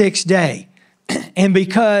sixth day. And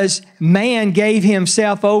because man gave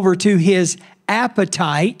himself over to his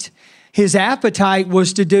appetite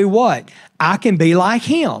was to do what? I can be like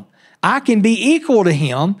him. I can be equal to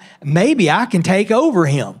him. Maybe I can take over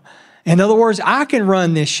him. In other words, I can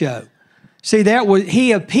run this show. See,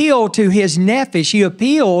 he appealed to his nephesh. He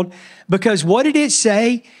appealed because what did it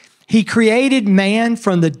say? He created man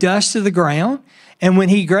from the dust of the ground. And when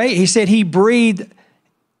he said he breathed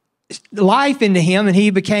life into him and he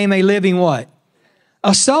became a living what?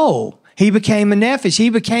 A soul. He became a nephesh. He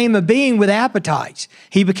became a being with appetites.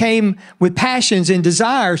 He became with passions and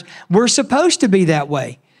desires. We're supposed to be that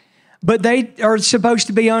way. But they are supposed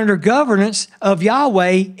to be under governance of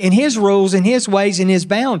Yahweh and his rules and his ways and his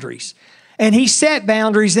boundaries. And he set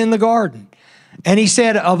boundaries in the garden. And he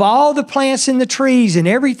said, of all the plants and the trees and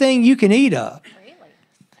everything you can eat of,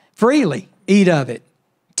 freely eat of it,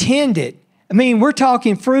 tend it. I mean, we're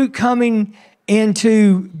talking fruit coming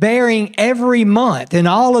into bearing every month and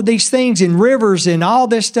all of these things and rivers and all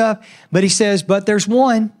this stuff. But he says, but there's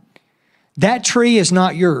one. That tree is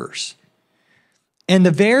not yours. And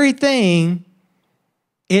the very thing,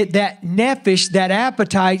 that nephesh, that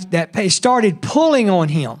appetite, that started pulling on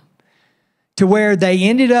him to where they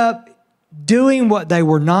ended up doing what they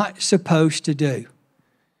were not supposed to do.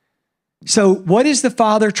 So what is the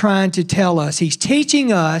Father trying to tell us? He's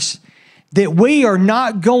teaching us that we are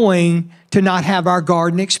not going to not have our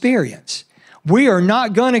garden experience. We are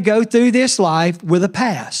not going to go through this life with a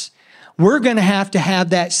pass. We're going to have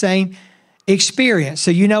that same experience.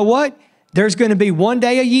 So you know what? There's going to be one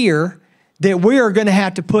day a year that we are going to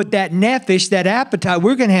have to put that nephesh, that appetite,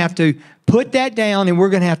 we're going to have to put that down, and we're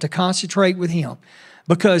going to have to concentrate with Him.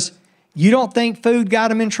 Because you don't think food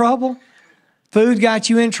got Him in trouble? Food got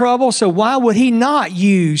you in trouble, so why would He not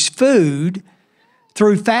use food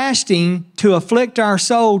through fasting to afflict our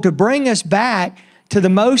soul, to bring us back to the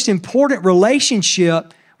most important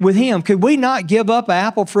relationship with Him? Could we not give up an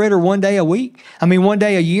apple fritter one day a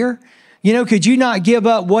year? You know, could you not give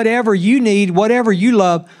up whatever you need, whatever you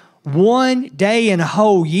love, one day in a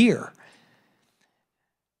whole year?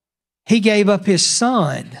 He gave up His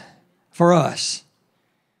Son for us.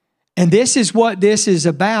 And this is what this is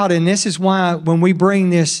about, and this is why when we bring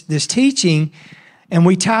this teaching and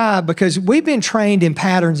we tie, because we've been trained in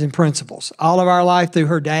patterns and principles all of our life through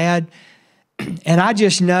her dad, and I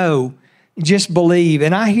just know, just believe,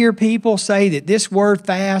 and I hear people say that this word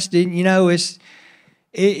fast, you know,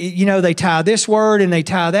 they tie this word and they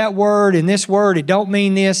tie that word, and this word, it don't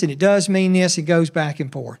mean this and it does mean this, it goes back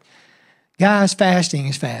and forth. Guys, fasting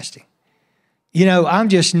is fasting. You know, I'm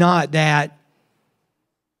just not that.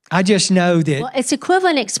 I just know that. Well, it's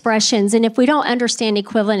equivalent expressions, and if we don't understand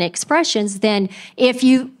equivalent expressions, then if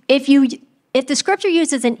the scripture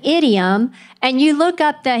uses an idiom and you look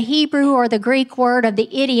up the Hebrew or the Greek word of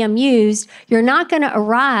the idiom used, you're not going to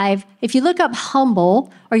arrive. If you look up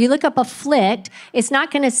humble or you look up afflict, it's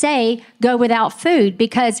not going to say go without food,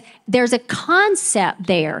 because there's a concept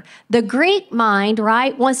there. The Greek mind,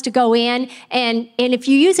 right, wants to go in, and if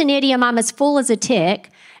you use an idiom, I'm as full as a tick,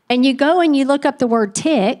 and you go and you look up the word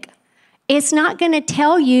tick, it's not going to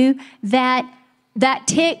tell you that that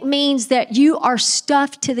tick means that you are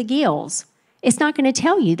stuffed to the gills. It's not going to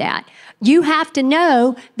tell you that. You have to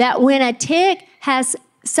know that when a tick has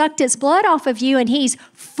sucked its blood off of you and he's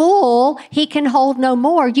full, he can hold no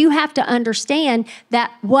more. You have to understand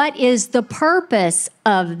that what is the purpose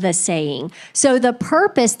of the saying. So the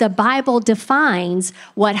purpose, the Bible defines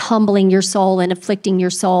what humbling your soul and afflicting your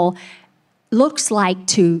soul looks like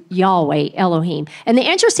to Yahweh Elohim. And the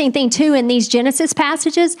interesting thing too, in these Genesis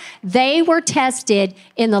passages, they were tested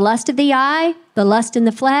in the lust of the eye, the lust in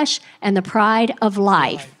the flesh, and the pride of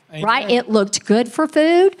life, right? It looked good for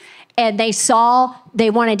food, and they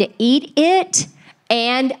wanted to eat it,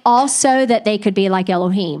 and also that they could be like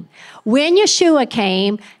Elohim. When Yeshua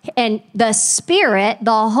came, and the Spirit,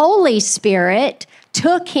 the Holy Spirit,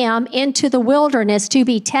 took him into the wilderness to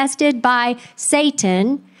be tested by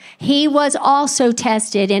Satan, he was also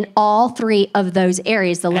tested in all three of those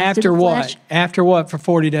areas. The lust of the flesh. After what? For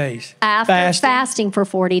 40 days? After fasting for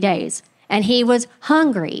 40 days. And he was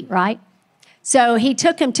hungry, right? So he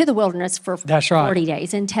took him to the wilderness for 40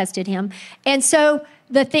 days and tested him. And so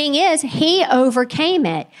the thing is, he overcame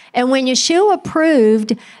it. And when Yeshua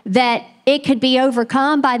proved that it could be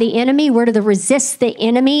overcome by the enemy, we're to resist the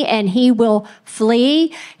enemy and he will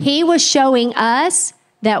flee, he was showing us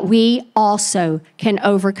that we also can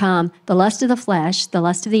overcome the lust of the flesh, the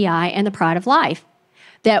lust of the eye, and the pride of life.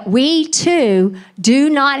 That we too do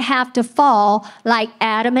not have to fall like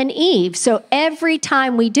Adam and Eve. So every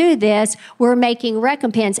time we do this, we're making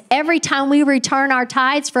recompense. Every time we return our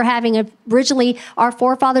tithes for having our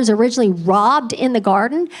forefathers originally robbed in the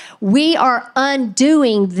garden, we are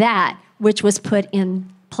undoing that which was put in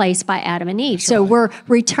place by Adam and Eve. So we're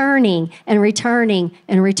returning and returning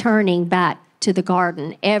and returning back to the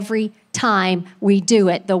garden every time we do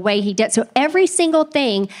it the way he did. So every single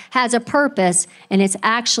thing has a purpose, and it's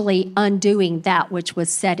actually undoing that which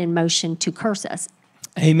was set in motion to curse us.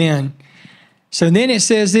 Amen. So then it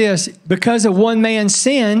says this, because of one man's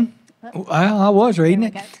sin, well, I was reading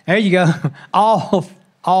it. There you go.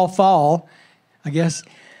 All fall, I guess.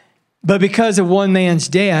 But because of one man's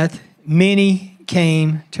death, many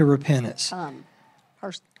came to repentance.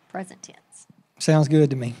 Present tense. Sounds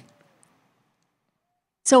good to me.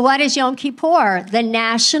 So what is Yom Kippur? The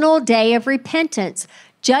National Day of Repentance,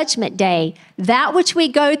 Judgment Day, that which we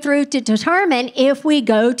go through to determine if we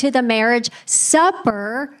go to the marriage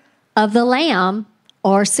supper of the Lamb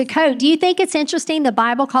or Sukkot. Do you think it's interesting? The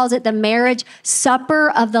Bible calls it the marriage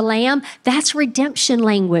supper of the Lamb. That's redemption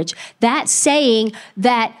language. That's saying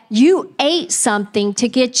that you ate something to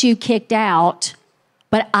get you kicked out,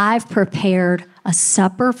 but I've prepared a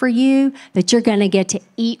supper for you that you're going to get to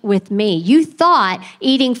eat with me. You thought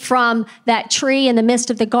eating from that tree in the midst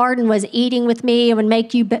of the garden was eating with me and would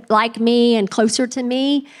make you like me and closer to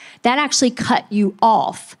me. That actually cut you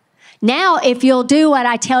off. Now, if you'll do what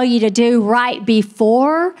I tell you to do right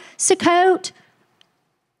before Sukkot,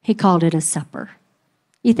 he called it a supper.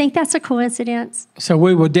 You think that's a coincidence? So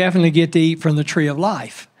we will definitely get to eat from the tree of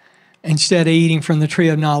life instead of eating from the tree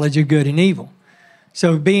of knowledge of good and evil.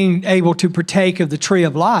 So being able to partake of the tree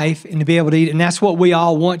of life and to be able to eat, and that's what we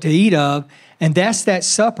all want to eat of, and that's that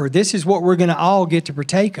supper. This is what we're going to all get to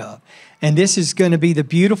partake of. And this is going to be the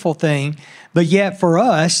beautiful thing. But yet for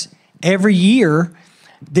us, every year,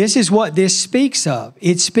 this is what this speaks of.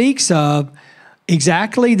 It speaks of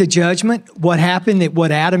exactly the judgment, what happened,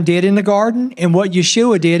 what Adam did in the garden, and what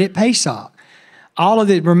Yeshua did at Pesach. All of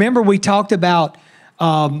it. Remember, we talked about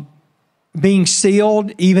being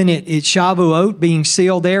sealed, even at Shavuot, being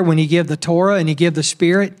sealed there when he gave the Torah and he gave the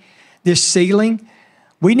Spirit, this sealing.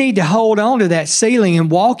 We need to hold on to that sealing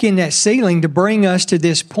and walk in that sealing to bring us to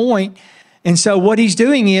this point. And so what he's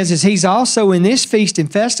doing is he's also in this feast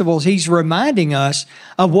and festivals, he's reminding us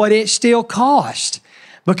of what it still cost.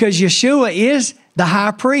 Because Yeshua is the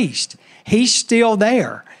high priest. He's still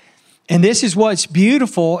there. And this is what's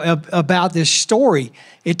beautiful about this story.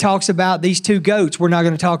 It talks about these two goats. We're not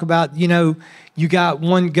going to talk about, you got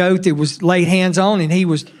one goat that was laid hands on and he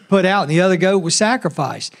was put out, and the other goat was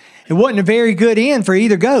sacrificed. It wasn't a very good end for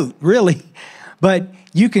either goat, really. But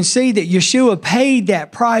you can see that Yeshua paid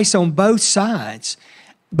that price on both sides.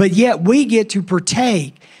 But yet we get to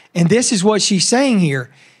partake. And this is what she's saying here.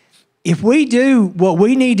 If we do what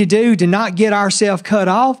we need to do to not get ourselves cut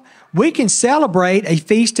off, we can celebrate a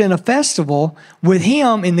feast and a festival with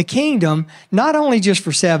him in the kingdom, not only just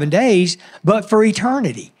for 7 days, but for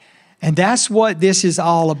eternity. And that's what this is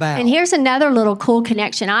all about. And here's another little cool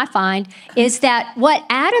connection I find, is that what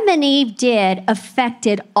Adam and Eve did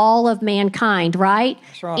affected all of mankind, right?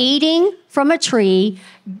 That's right. Eating from a tree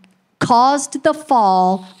caused the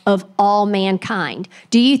fall of all mankind.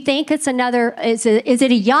 Do you think it's another, is it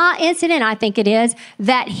a Yah incident? I think it is,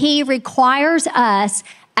 that he requires us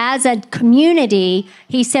as a community,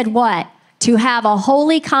 he said what? To have a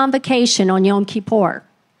holy convocation on Yom Kippur.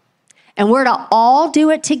 And we're to all do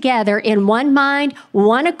it together in one mind,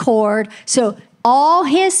 one accord. So all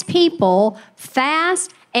his people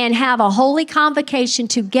fast and have a holy convocation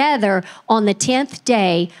together on the 10th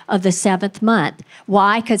day of the 7th month.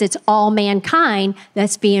 Why? Because it's all mankind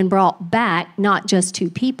that's being brought back, not just two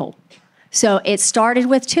people. So it started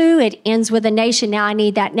with two, it ends with a nation. Now I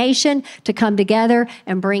need that nation to come together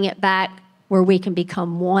and bring it back where we can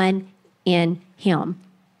become one in him.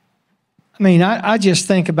 I mean, I just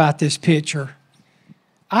think about this picture.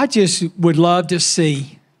 I just would love to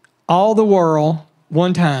see all the world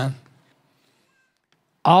one time,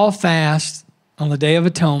 all fast on the Day of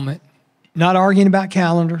Atonement, not arguing about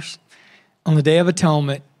calendars, on the Day of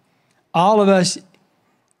Atonement, all of us,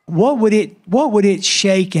 what would it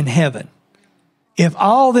shake in heaven if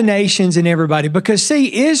all the nations and everybody, because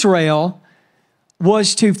see, Israel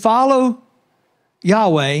was to follow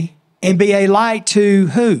Yahweh and be a light to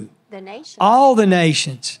who? The nations. All the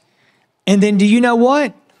nations. And then do you know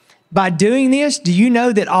what? By doing this, do you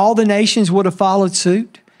know that all the nations would have followed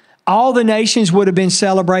suit? All the nations would have been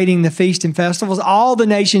celebrating the feast and festivals. All the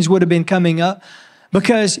nations would have been coming up.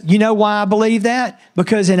 Because you know why I believe that?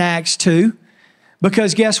 Because in Acts 2,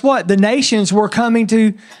 because guess what? The nations were coming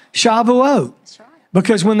to Shavuot. That's right.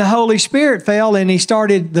 Because when the Holy Spirit fell and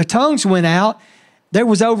the tongues went out, there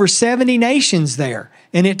was over 70 nations there.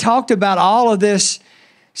 And it talked about all of this.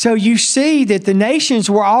 So you see that the nations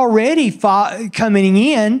were already coming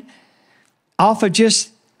in off of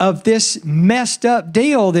just of this messed up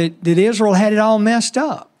deal that Israel had it all messed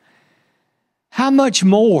up. How much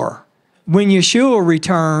more when Yeshua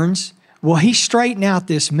returns will he straighten out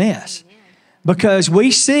this mess? Because we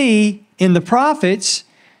see in the prophets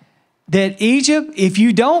that Egypt, if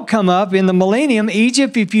you don't come up in the millennium,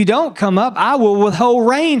 Egypt, if you don't come up, I will withhold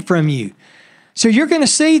rain from you. So you're going to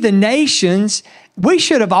see the nations. We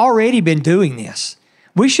should have already been doing this.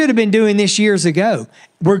 We should have been doing this years ago.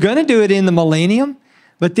 We're going to do it in the millennium,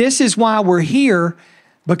 but this is why we're here,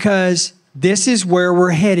 because this is where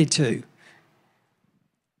we're headed to.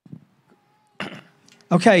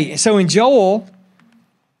 Okay, so in Joel,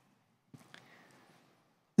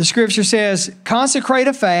 the scripture says, consecrate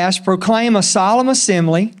a fast, proclaim a solemn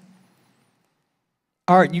assembly.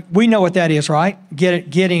 All right, we know what that is, right?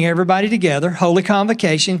 Getting everybody together, holy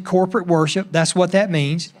convocation, corporate worship, that's what that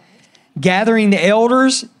means. Gathering the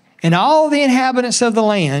elders and all the inhabitants of the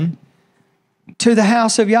land to the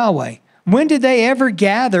house of Yahweh. When did they ever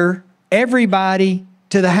gather everybody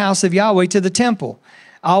to the house of Yahweh, to the temple?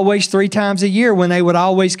 Always 3 times a year, when they would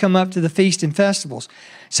always come up to the feast and festivals.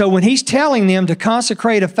 So when he's telling them to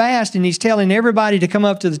consecrate a fast and he's telling everybody to come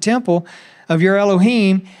up to the temple of your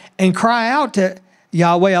Elohim and cry out to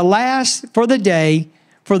Yahweh, alas, for the day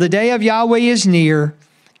of Yahweh is near.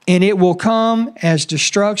 and it will come as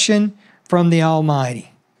destruction from the Almighty.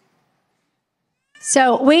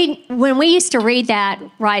 So when we used to read that,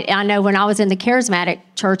 right, I know when I was in the charismatic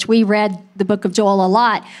church, we read the book of Joel a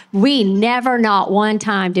lot. We never, not one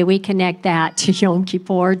time, did we connect that to Yom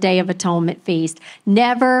Kippur, Day of Atonement feast.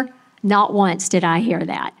 Never, not once did I hear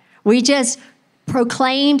that. We just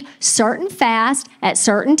proclaimed certain fasts at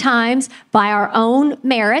certain times by our own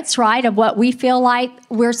merits, right, of what we feel like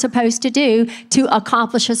we're supposed to do to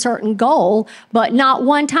accomplish a certain goal. But not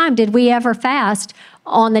one time did we ever fast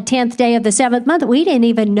on the 10th day of the 7th month. We didn't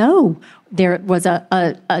even know there was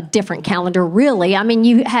a different calendar, really. I mean,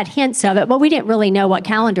 you had hints of it, but we didn't really know what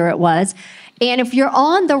calendar it was. And if you're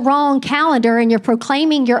on the wrong calendar and you're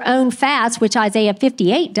proclaiming your own fast, which Isaiah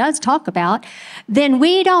 58 does talk about, then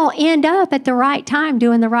we don't end up at the right time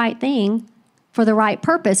doing the right thing for the right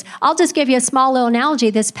purpose. I'll just give you a small little analogy.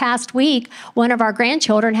 This past week, one of our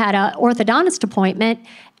grandchildren had an orthodontist appointment,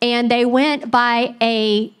 and they went by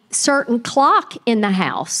a certain clock in the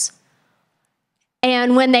house.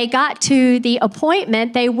 And when they got to the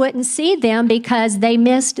appointment, they wouldn't see them because they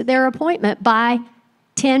missed their appointment by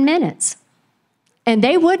 10 minutes. And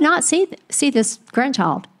they would not see this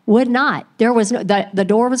grandchild. Would not. There was no, the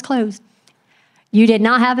door was closed. You did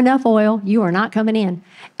not have enough oil. You are not coming in.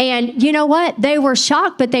 And you know what? They were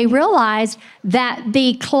shocked, but they realized that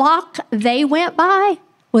the clock they went by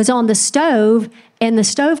was on the stove, and the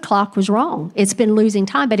stove clock was wrong. It's been losing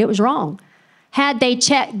time, but it was wrong. Had they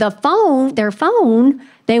checked their phone,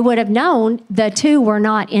 they would have known the two were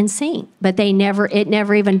not in sync, but it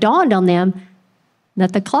never even dawned on them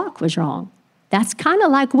that the clock was wrong. That's kind of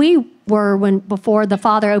like we were before the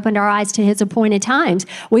Father opened our eyes to his appointed times.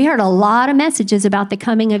 We heard a lot of messages about the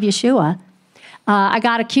coming of Yeshua. I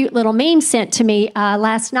got a cute little meme sent to me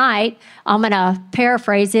last night. I'm going to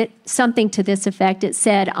paraphrase it, something to this effect. It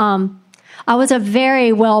said, I was a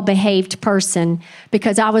very well-behaved person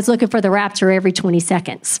because I was looking for the rapture every 20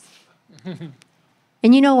 seconds.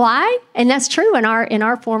 And you know why? And that's true in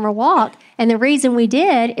our former walk. And the reason we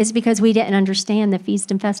did is because we didn't understand the feast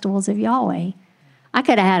and festivals of Yahweh. I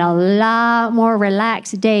could have had a lot more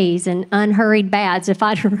relaxed days and unhurried baths if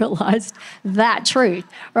I'd realized that truth,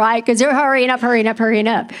 right? Because they're hurrying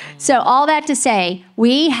up. So all that to say,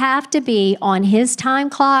 we have to be on his time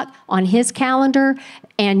clock, on his calendar,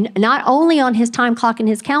 and not only on his time clock and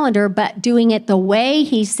his calendar, but doing it the way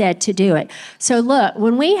he said to do it. So look,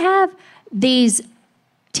 when we have these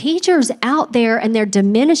teachers out there and they're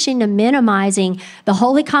diminishing and minimizing the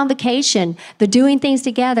holy convocation, the doing things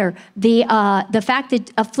together, the fact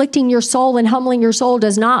that afflicting your soul and humbling your soul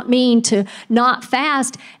does not mean to not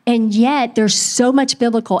fast, and yet there's so much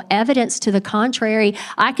biblical evidence to the contrary.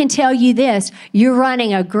 I can tell you this, you're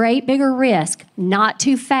running a great bigger risk not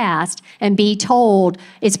to fast and be told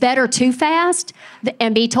it's better to fast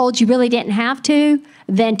and be told you really didn't have to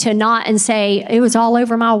than to not and say it was all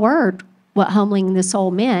over my word what humbling the soul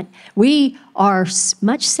meant. We are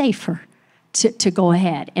much safer to go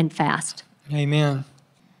ahead and fast. Amen.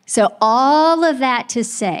 So all of that to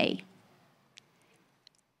say,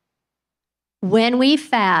 when we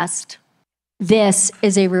fast, this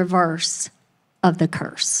is a reverse of the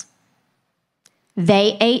curse.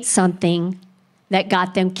 They ate something that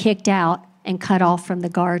got them kicked out and cut off from the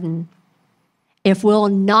garden. If we'll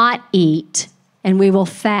not eat and we will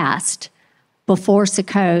fast before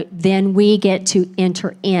Sukkot, then we get to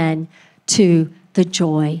enter in to the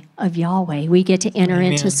joy of Yahweh. We get to enter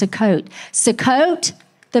into Sukkot. Sukkot,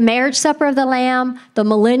 the marriage supper of the Lamb, the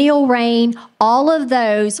millennial reign, all of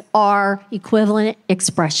those are equivalent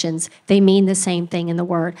expressions. They mean the same thing in the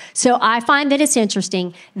word. So I find that it's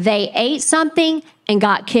interesting. They ate something and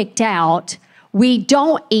got kicked out. We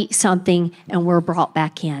don't eat something and we're brought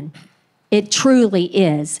back in. It truly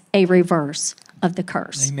is a reverse of the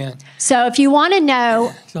curse. Amen. So if you want to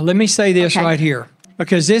know... So let me say this right here,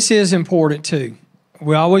 because this is important too.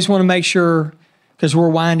 We always want to make sure, because we're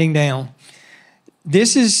winding down.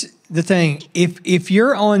 This is the thing. If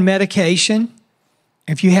you're on medication,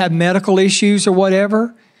 if you have medical issues or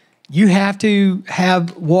whatever, you have to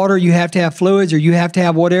have water, you have to have fluids, or you have to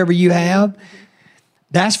have whatever you have.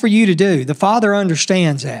 That's for you to do. The Father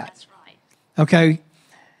understands that. That's right. Okay?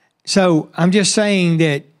 So I'm just saying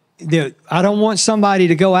that I don't want somebody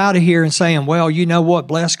to go out of here and saying, well, you know what,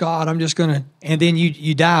 bless God, I'm just going to, and then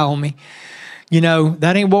you die on me. You know,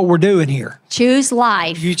 that ain't what we're doing here. Choose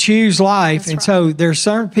life. You choose life. That's and right. So there's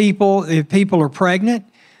certain people, if people are pregnant,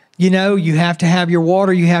 you know, you have to have your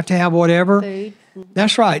water, you have to have whatever. Food.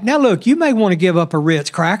 That's right. Now, look, you may want to give up a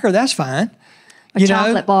Ritz cracker. That's fine. A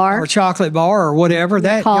chocolate bar. Or chocolate bar or whatever.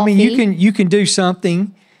 That Coffee. I mean, you can do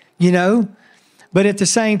something, you know. But at the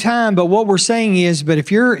same time, but what we're saying is, but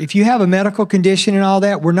if you have a medical condition and all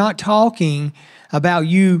that, we're not talking about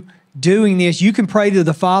you doing this. You can pray to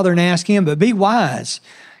the Father and ask Him, but be wise.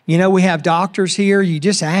 You know, we have doctors here. You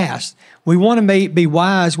just ask. We want to be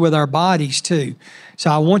wise with our bodies too. So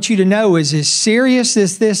I want you to know, as serious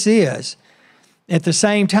as this is, at the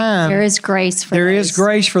same time, there is grace for there is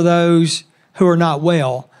grace for those who are not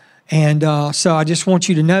well. And so I just want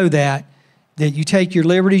you to know that you take your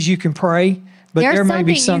liberties, you can pray, but there may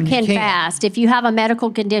be something you can fast. If you have a medical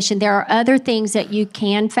condition, there are other things that you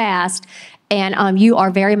can fast, and you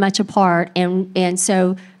are very much a part. And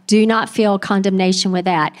so do not feel condemnation with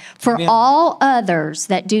that. For all others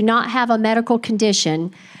that do not have a medical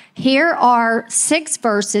condition, here are 6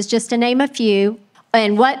 verses, just to name a few.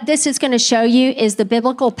 And what this is going to show you is the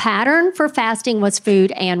biblical pattern for fasting was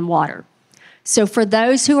food and water. So for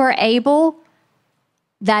those who are able,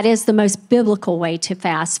 that is the most biblical way to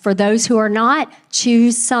fast. For those who are not,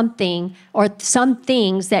 choose something or some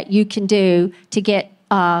things that you can do to get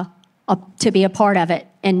to be a part of it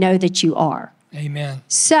and know that you are. Amen.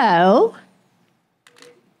 So,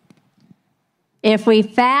 if we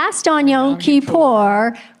fast on Yom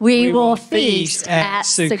Kippur, we will feast at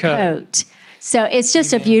Sukkot. So it's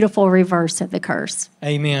just a beautiful reverse of the curse.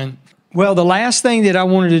 Amen. Well, the last thing that I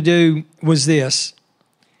wanted to do was this,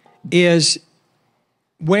 is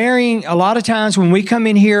wearing, a lot of times when we come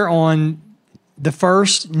in here on the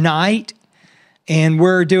first night and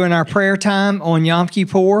we're doing our prayer time on Yom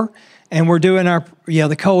Kippur and we're doing our,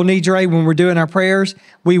 the Kol Nidre, when we're doing our prayers,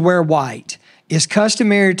 we wear white. It's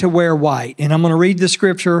customary to wear white. And I'm going to read the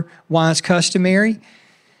scripture why it's customary.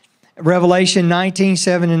 Revelation 19,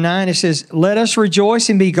 7 and 9, it says, "Let us rejoice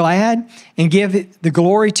and be glad and give the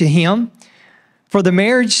glory to Him. For the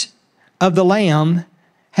marriage of the Lamb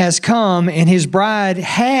has come and His bride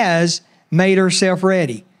has made herself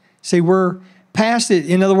ready." See, we're past it.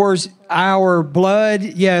 In other words, our blood,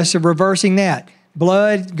 yes, reversing that.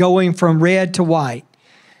 Blood going from red to white.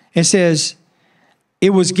 It says,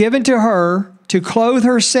 "It was given to her to clothe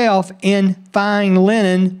herself in fine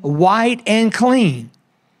linen, white and clean."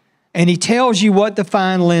 And he tells you what the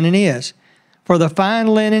fine linen is. For the fine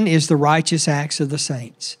linen is the righteous acts of the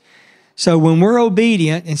saints. So when we're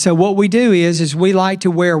obedient, and so what we do is we like to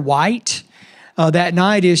wear white. That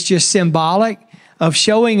night is just symbolic of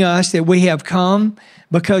showing us that we have come,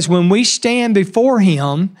 because when we stand before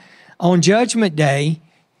Him on Judgment Day,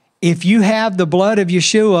 if you have the blood of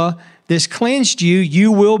Yeshua that's cleansed you,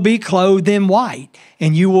 you will be clothed in white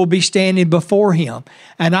and you will be standing before Him.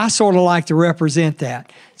 And I sort of like to represent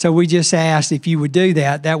that. So we just asked if you would do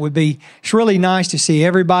that. That would be, it's really nice to see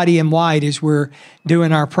everybody in white as we're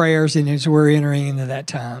doing our prayers and as we're entering into that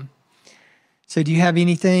time. So do you have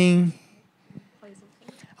anything?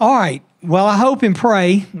 All right. Well, I hope and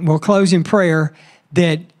pray, we'll close in prayer,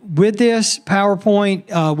 that with this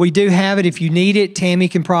PowerPoint, we do have it. If you need it, Tammy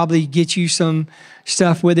can probably get you some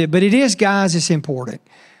stuff with it. But it is, guys, it's important.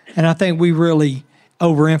 And I think we really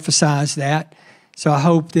overemphasize that. So I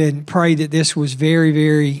hope and pray that this was very,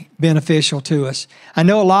 very beneficial to us. I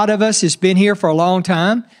know a lot of us has been here for a long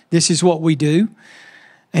time. This is what we do.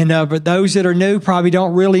 And but those that are new probably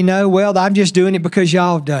don't really know, well, I'm just doing it because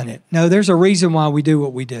y'all have done it. No, there's a reason why we do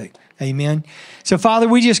what we do. Amen. So, Father,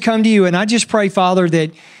 we just come to you, and I just pray, Father,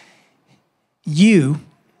 that you,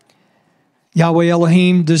 Yahweh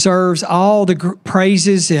Elohim, deserves all the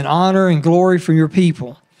praises and honor and glory from your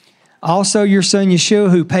people. Also, your Son Yeshua,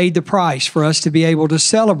 who paid the price for us to be able to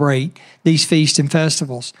celebrate these feasts and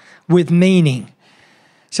festivals with meaning.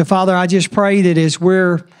 So, Father, I just pray that as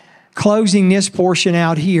we're closing this portion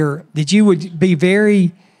out here, that you would be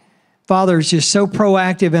very, Father, is just so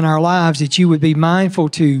proactive in our lives that you would be mindful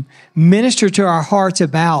to minister to our hearts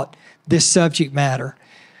about this subject matter.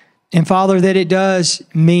 And Father, that it does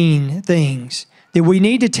mean things that we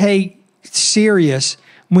need to take serious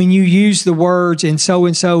when you use the words "and so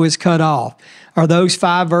is cut off," or those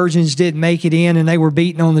 5 virgins didn't make it in and they were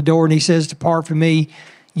beating on the door and he says, "Depart from me,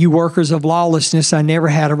 you workers of lawlessness, I never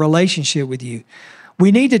had a relationship with you."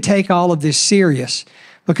 We need to take all of this serious,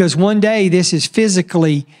 because one day this is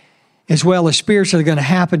physically as well as spiritually going to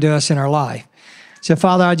happen to us in our life. So,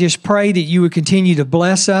 Father, I just pray that you would continue to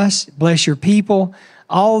bless us, bless your people,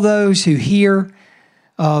 all those who hear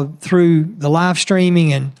through the live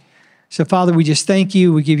streaming. And so, Father, we just thank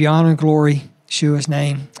you. We give you honor and glory. In Yeshua's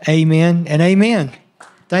name, amen and amen.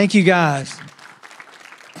 Thank you, guys.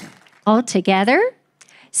 All together.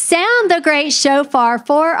 Sound the great shofar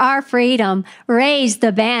for our freedom. Raise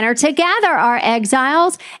the banner to gather our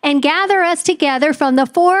exiles and gather us together from the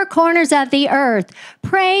four corners of the earth.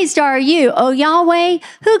 Praised are you, O Yahweh,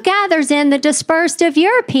 who gathers in the dispersed of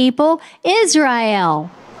your people, Israel.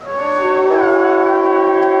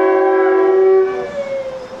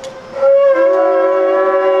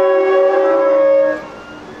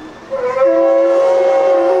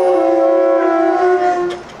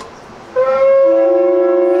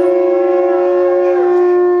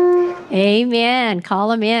 Amen. Call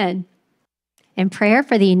them in. And prayer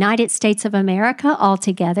for the United States of America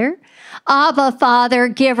altogether. Abba, Father,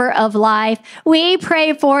 giver of life, we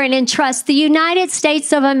pray for and entrust the United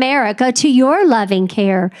States of America to your loving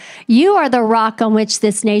care. You are the rock on which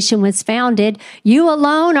this nation was founded. You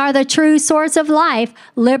alone are the true source of life,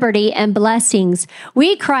 liberty, and blessings.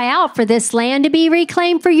 We cry out for this land to be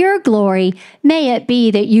reclaimed for your glory. May it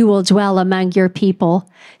be that you will dwell among your people.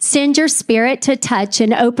 Send your spirit to touch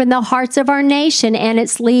and open the hearts of our nation and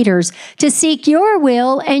its leaders to seek your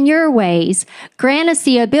will and your ways. Grant us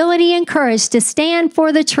the ability and courage to stand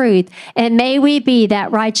for the truth, and may we be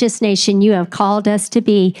that righteous nation you have called us to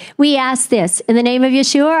be. We ask this in the name of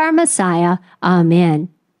Yeshua, our Messiah. Amen.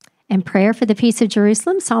 And prayer for the peace of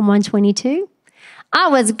Jerusalem, Psalm 122. I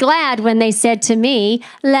was glad when they said to me,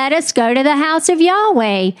 let us go to the house of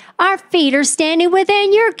Yahweh. Our feet are standing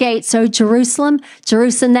within your gates, O Jerusalem,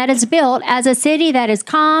 Jerusalem that is built as a city that is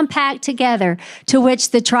compact together, to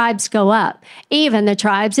which the tribes go up, even the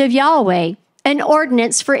tribes of Yahweh. An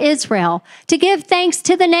ordinance for Israel, to give thanks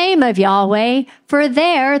to the name of Yahweh, for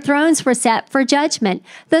there thrones were set for judgment,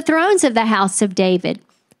 the thrones of the house of David.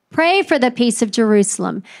 Pray for the peace of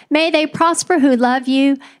Jerusalem. May they prosper who love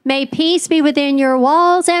you. May peace be within your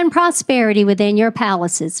walls and prosperity within your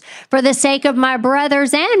palaces. For the sake of my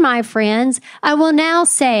brothers and my friends, I will now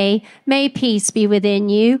say, may peace be within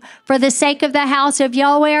you. For the sake of the house of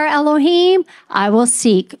Yahweh our Elohim, I will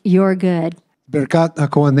seek your good. Birkat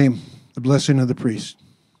HaKohanim, the blessing of the priest.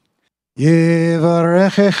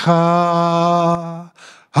 Yevarechecha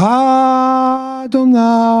Adonai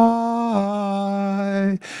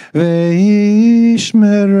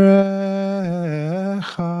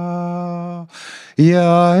ve'ishmerecha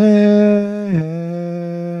Yair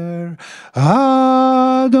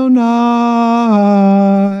Adonai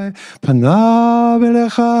panav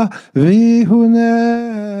elecha v'huneka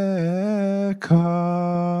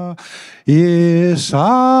Yisa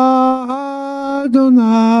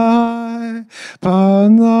Adonai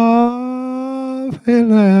panav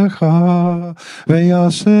Elecha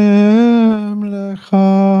v'yasem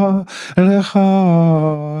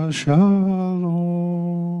lecha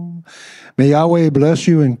shalom. May Yahweh bless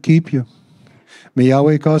you and keep you. May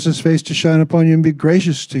Yahweh cause his face to shine upon you and be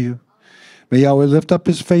gracious to you. May Yahweh lift up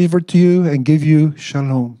his favor to you and give you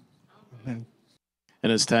shalom. Amen.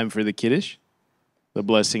 And it's time for the Kiddush, the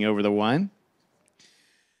blessing over the wine.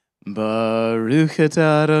 Baruch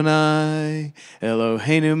atah Adonai,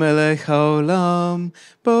 Eloheinu melech haolam,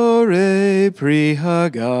 borei pri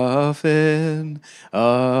hagafen.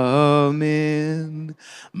 Amen.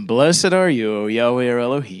 Blessed are you, O Yahweh our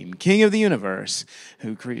Elohim, King of the universe,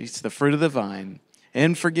 who creates the fruit of the vine,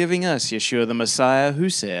 and for giving us Yeshua the Messiah,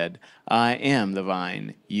 who said, I am the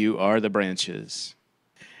vine, you are the branches.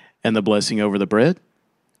 And the blessing over the bread.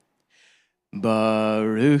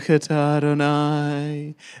 Baruch atah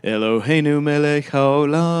Adonai, Eloheinu melech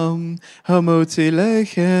haolam, hamotzi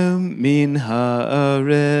lechem min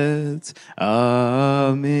haaretz.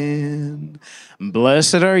 Amen.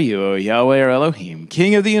 Blessed are you, O Yahweh our Elohim,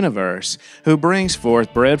 King of the universe, who brings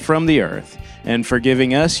forth bread from the earth, and for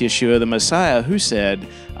giving us Yeshua the Messiah, who said,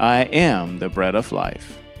 I am the bread of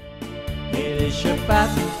life. It is Shabbat,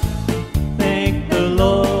 thank the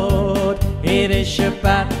Lord. It is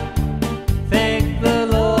Shabbat. Thank the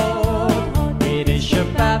Lord, it is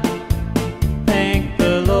Shabbat. Thank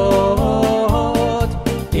the Lord,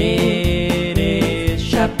 it is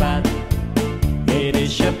Shabbat. It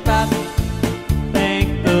is Shabbat.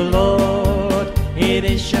 Thank the Lord, it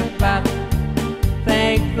is Shabbat.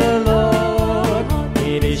 Thank the Lord,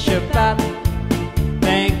 it is Shabbat.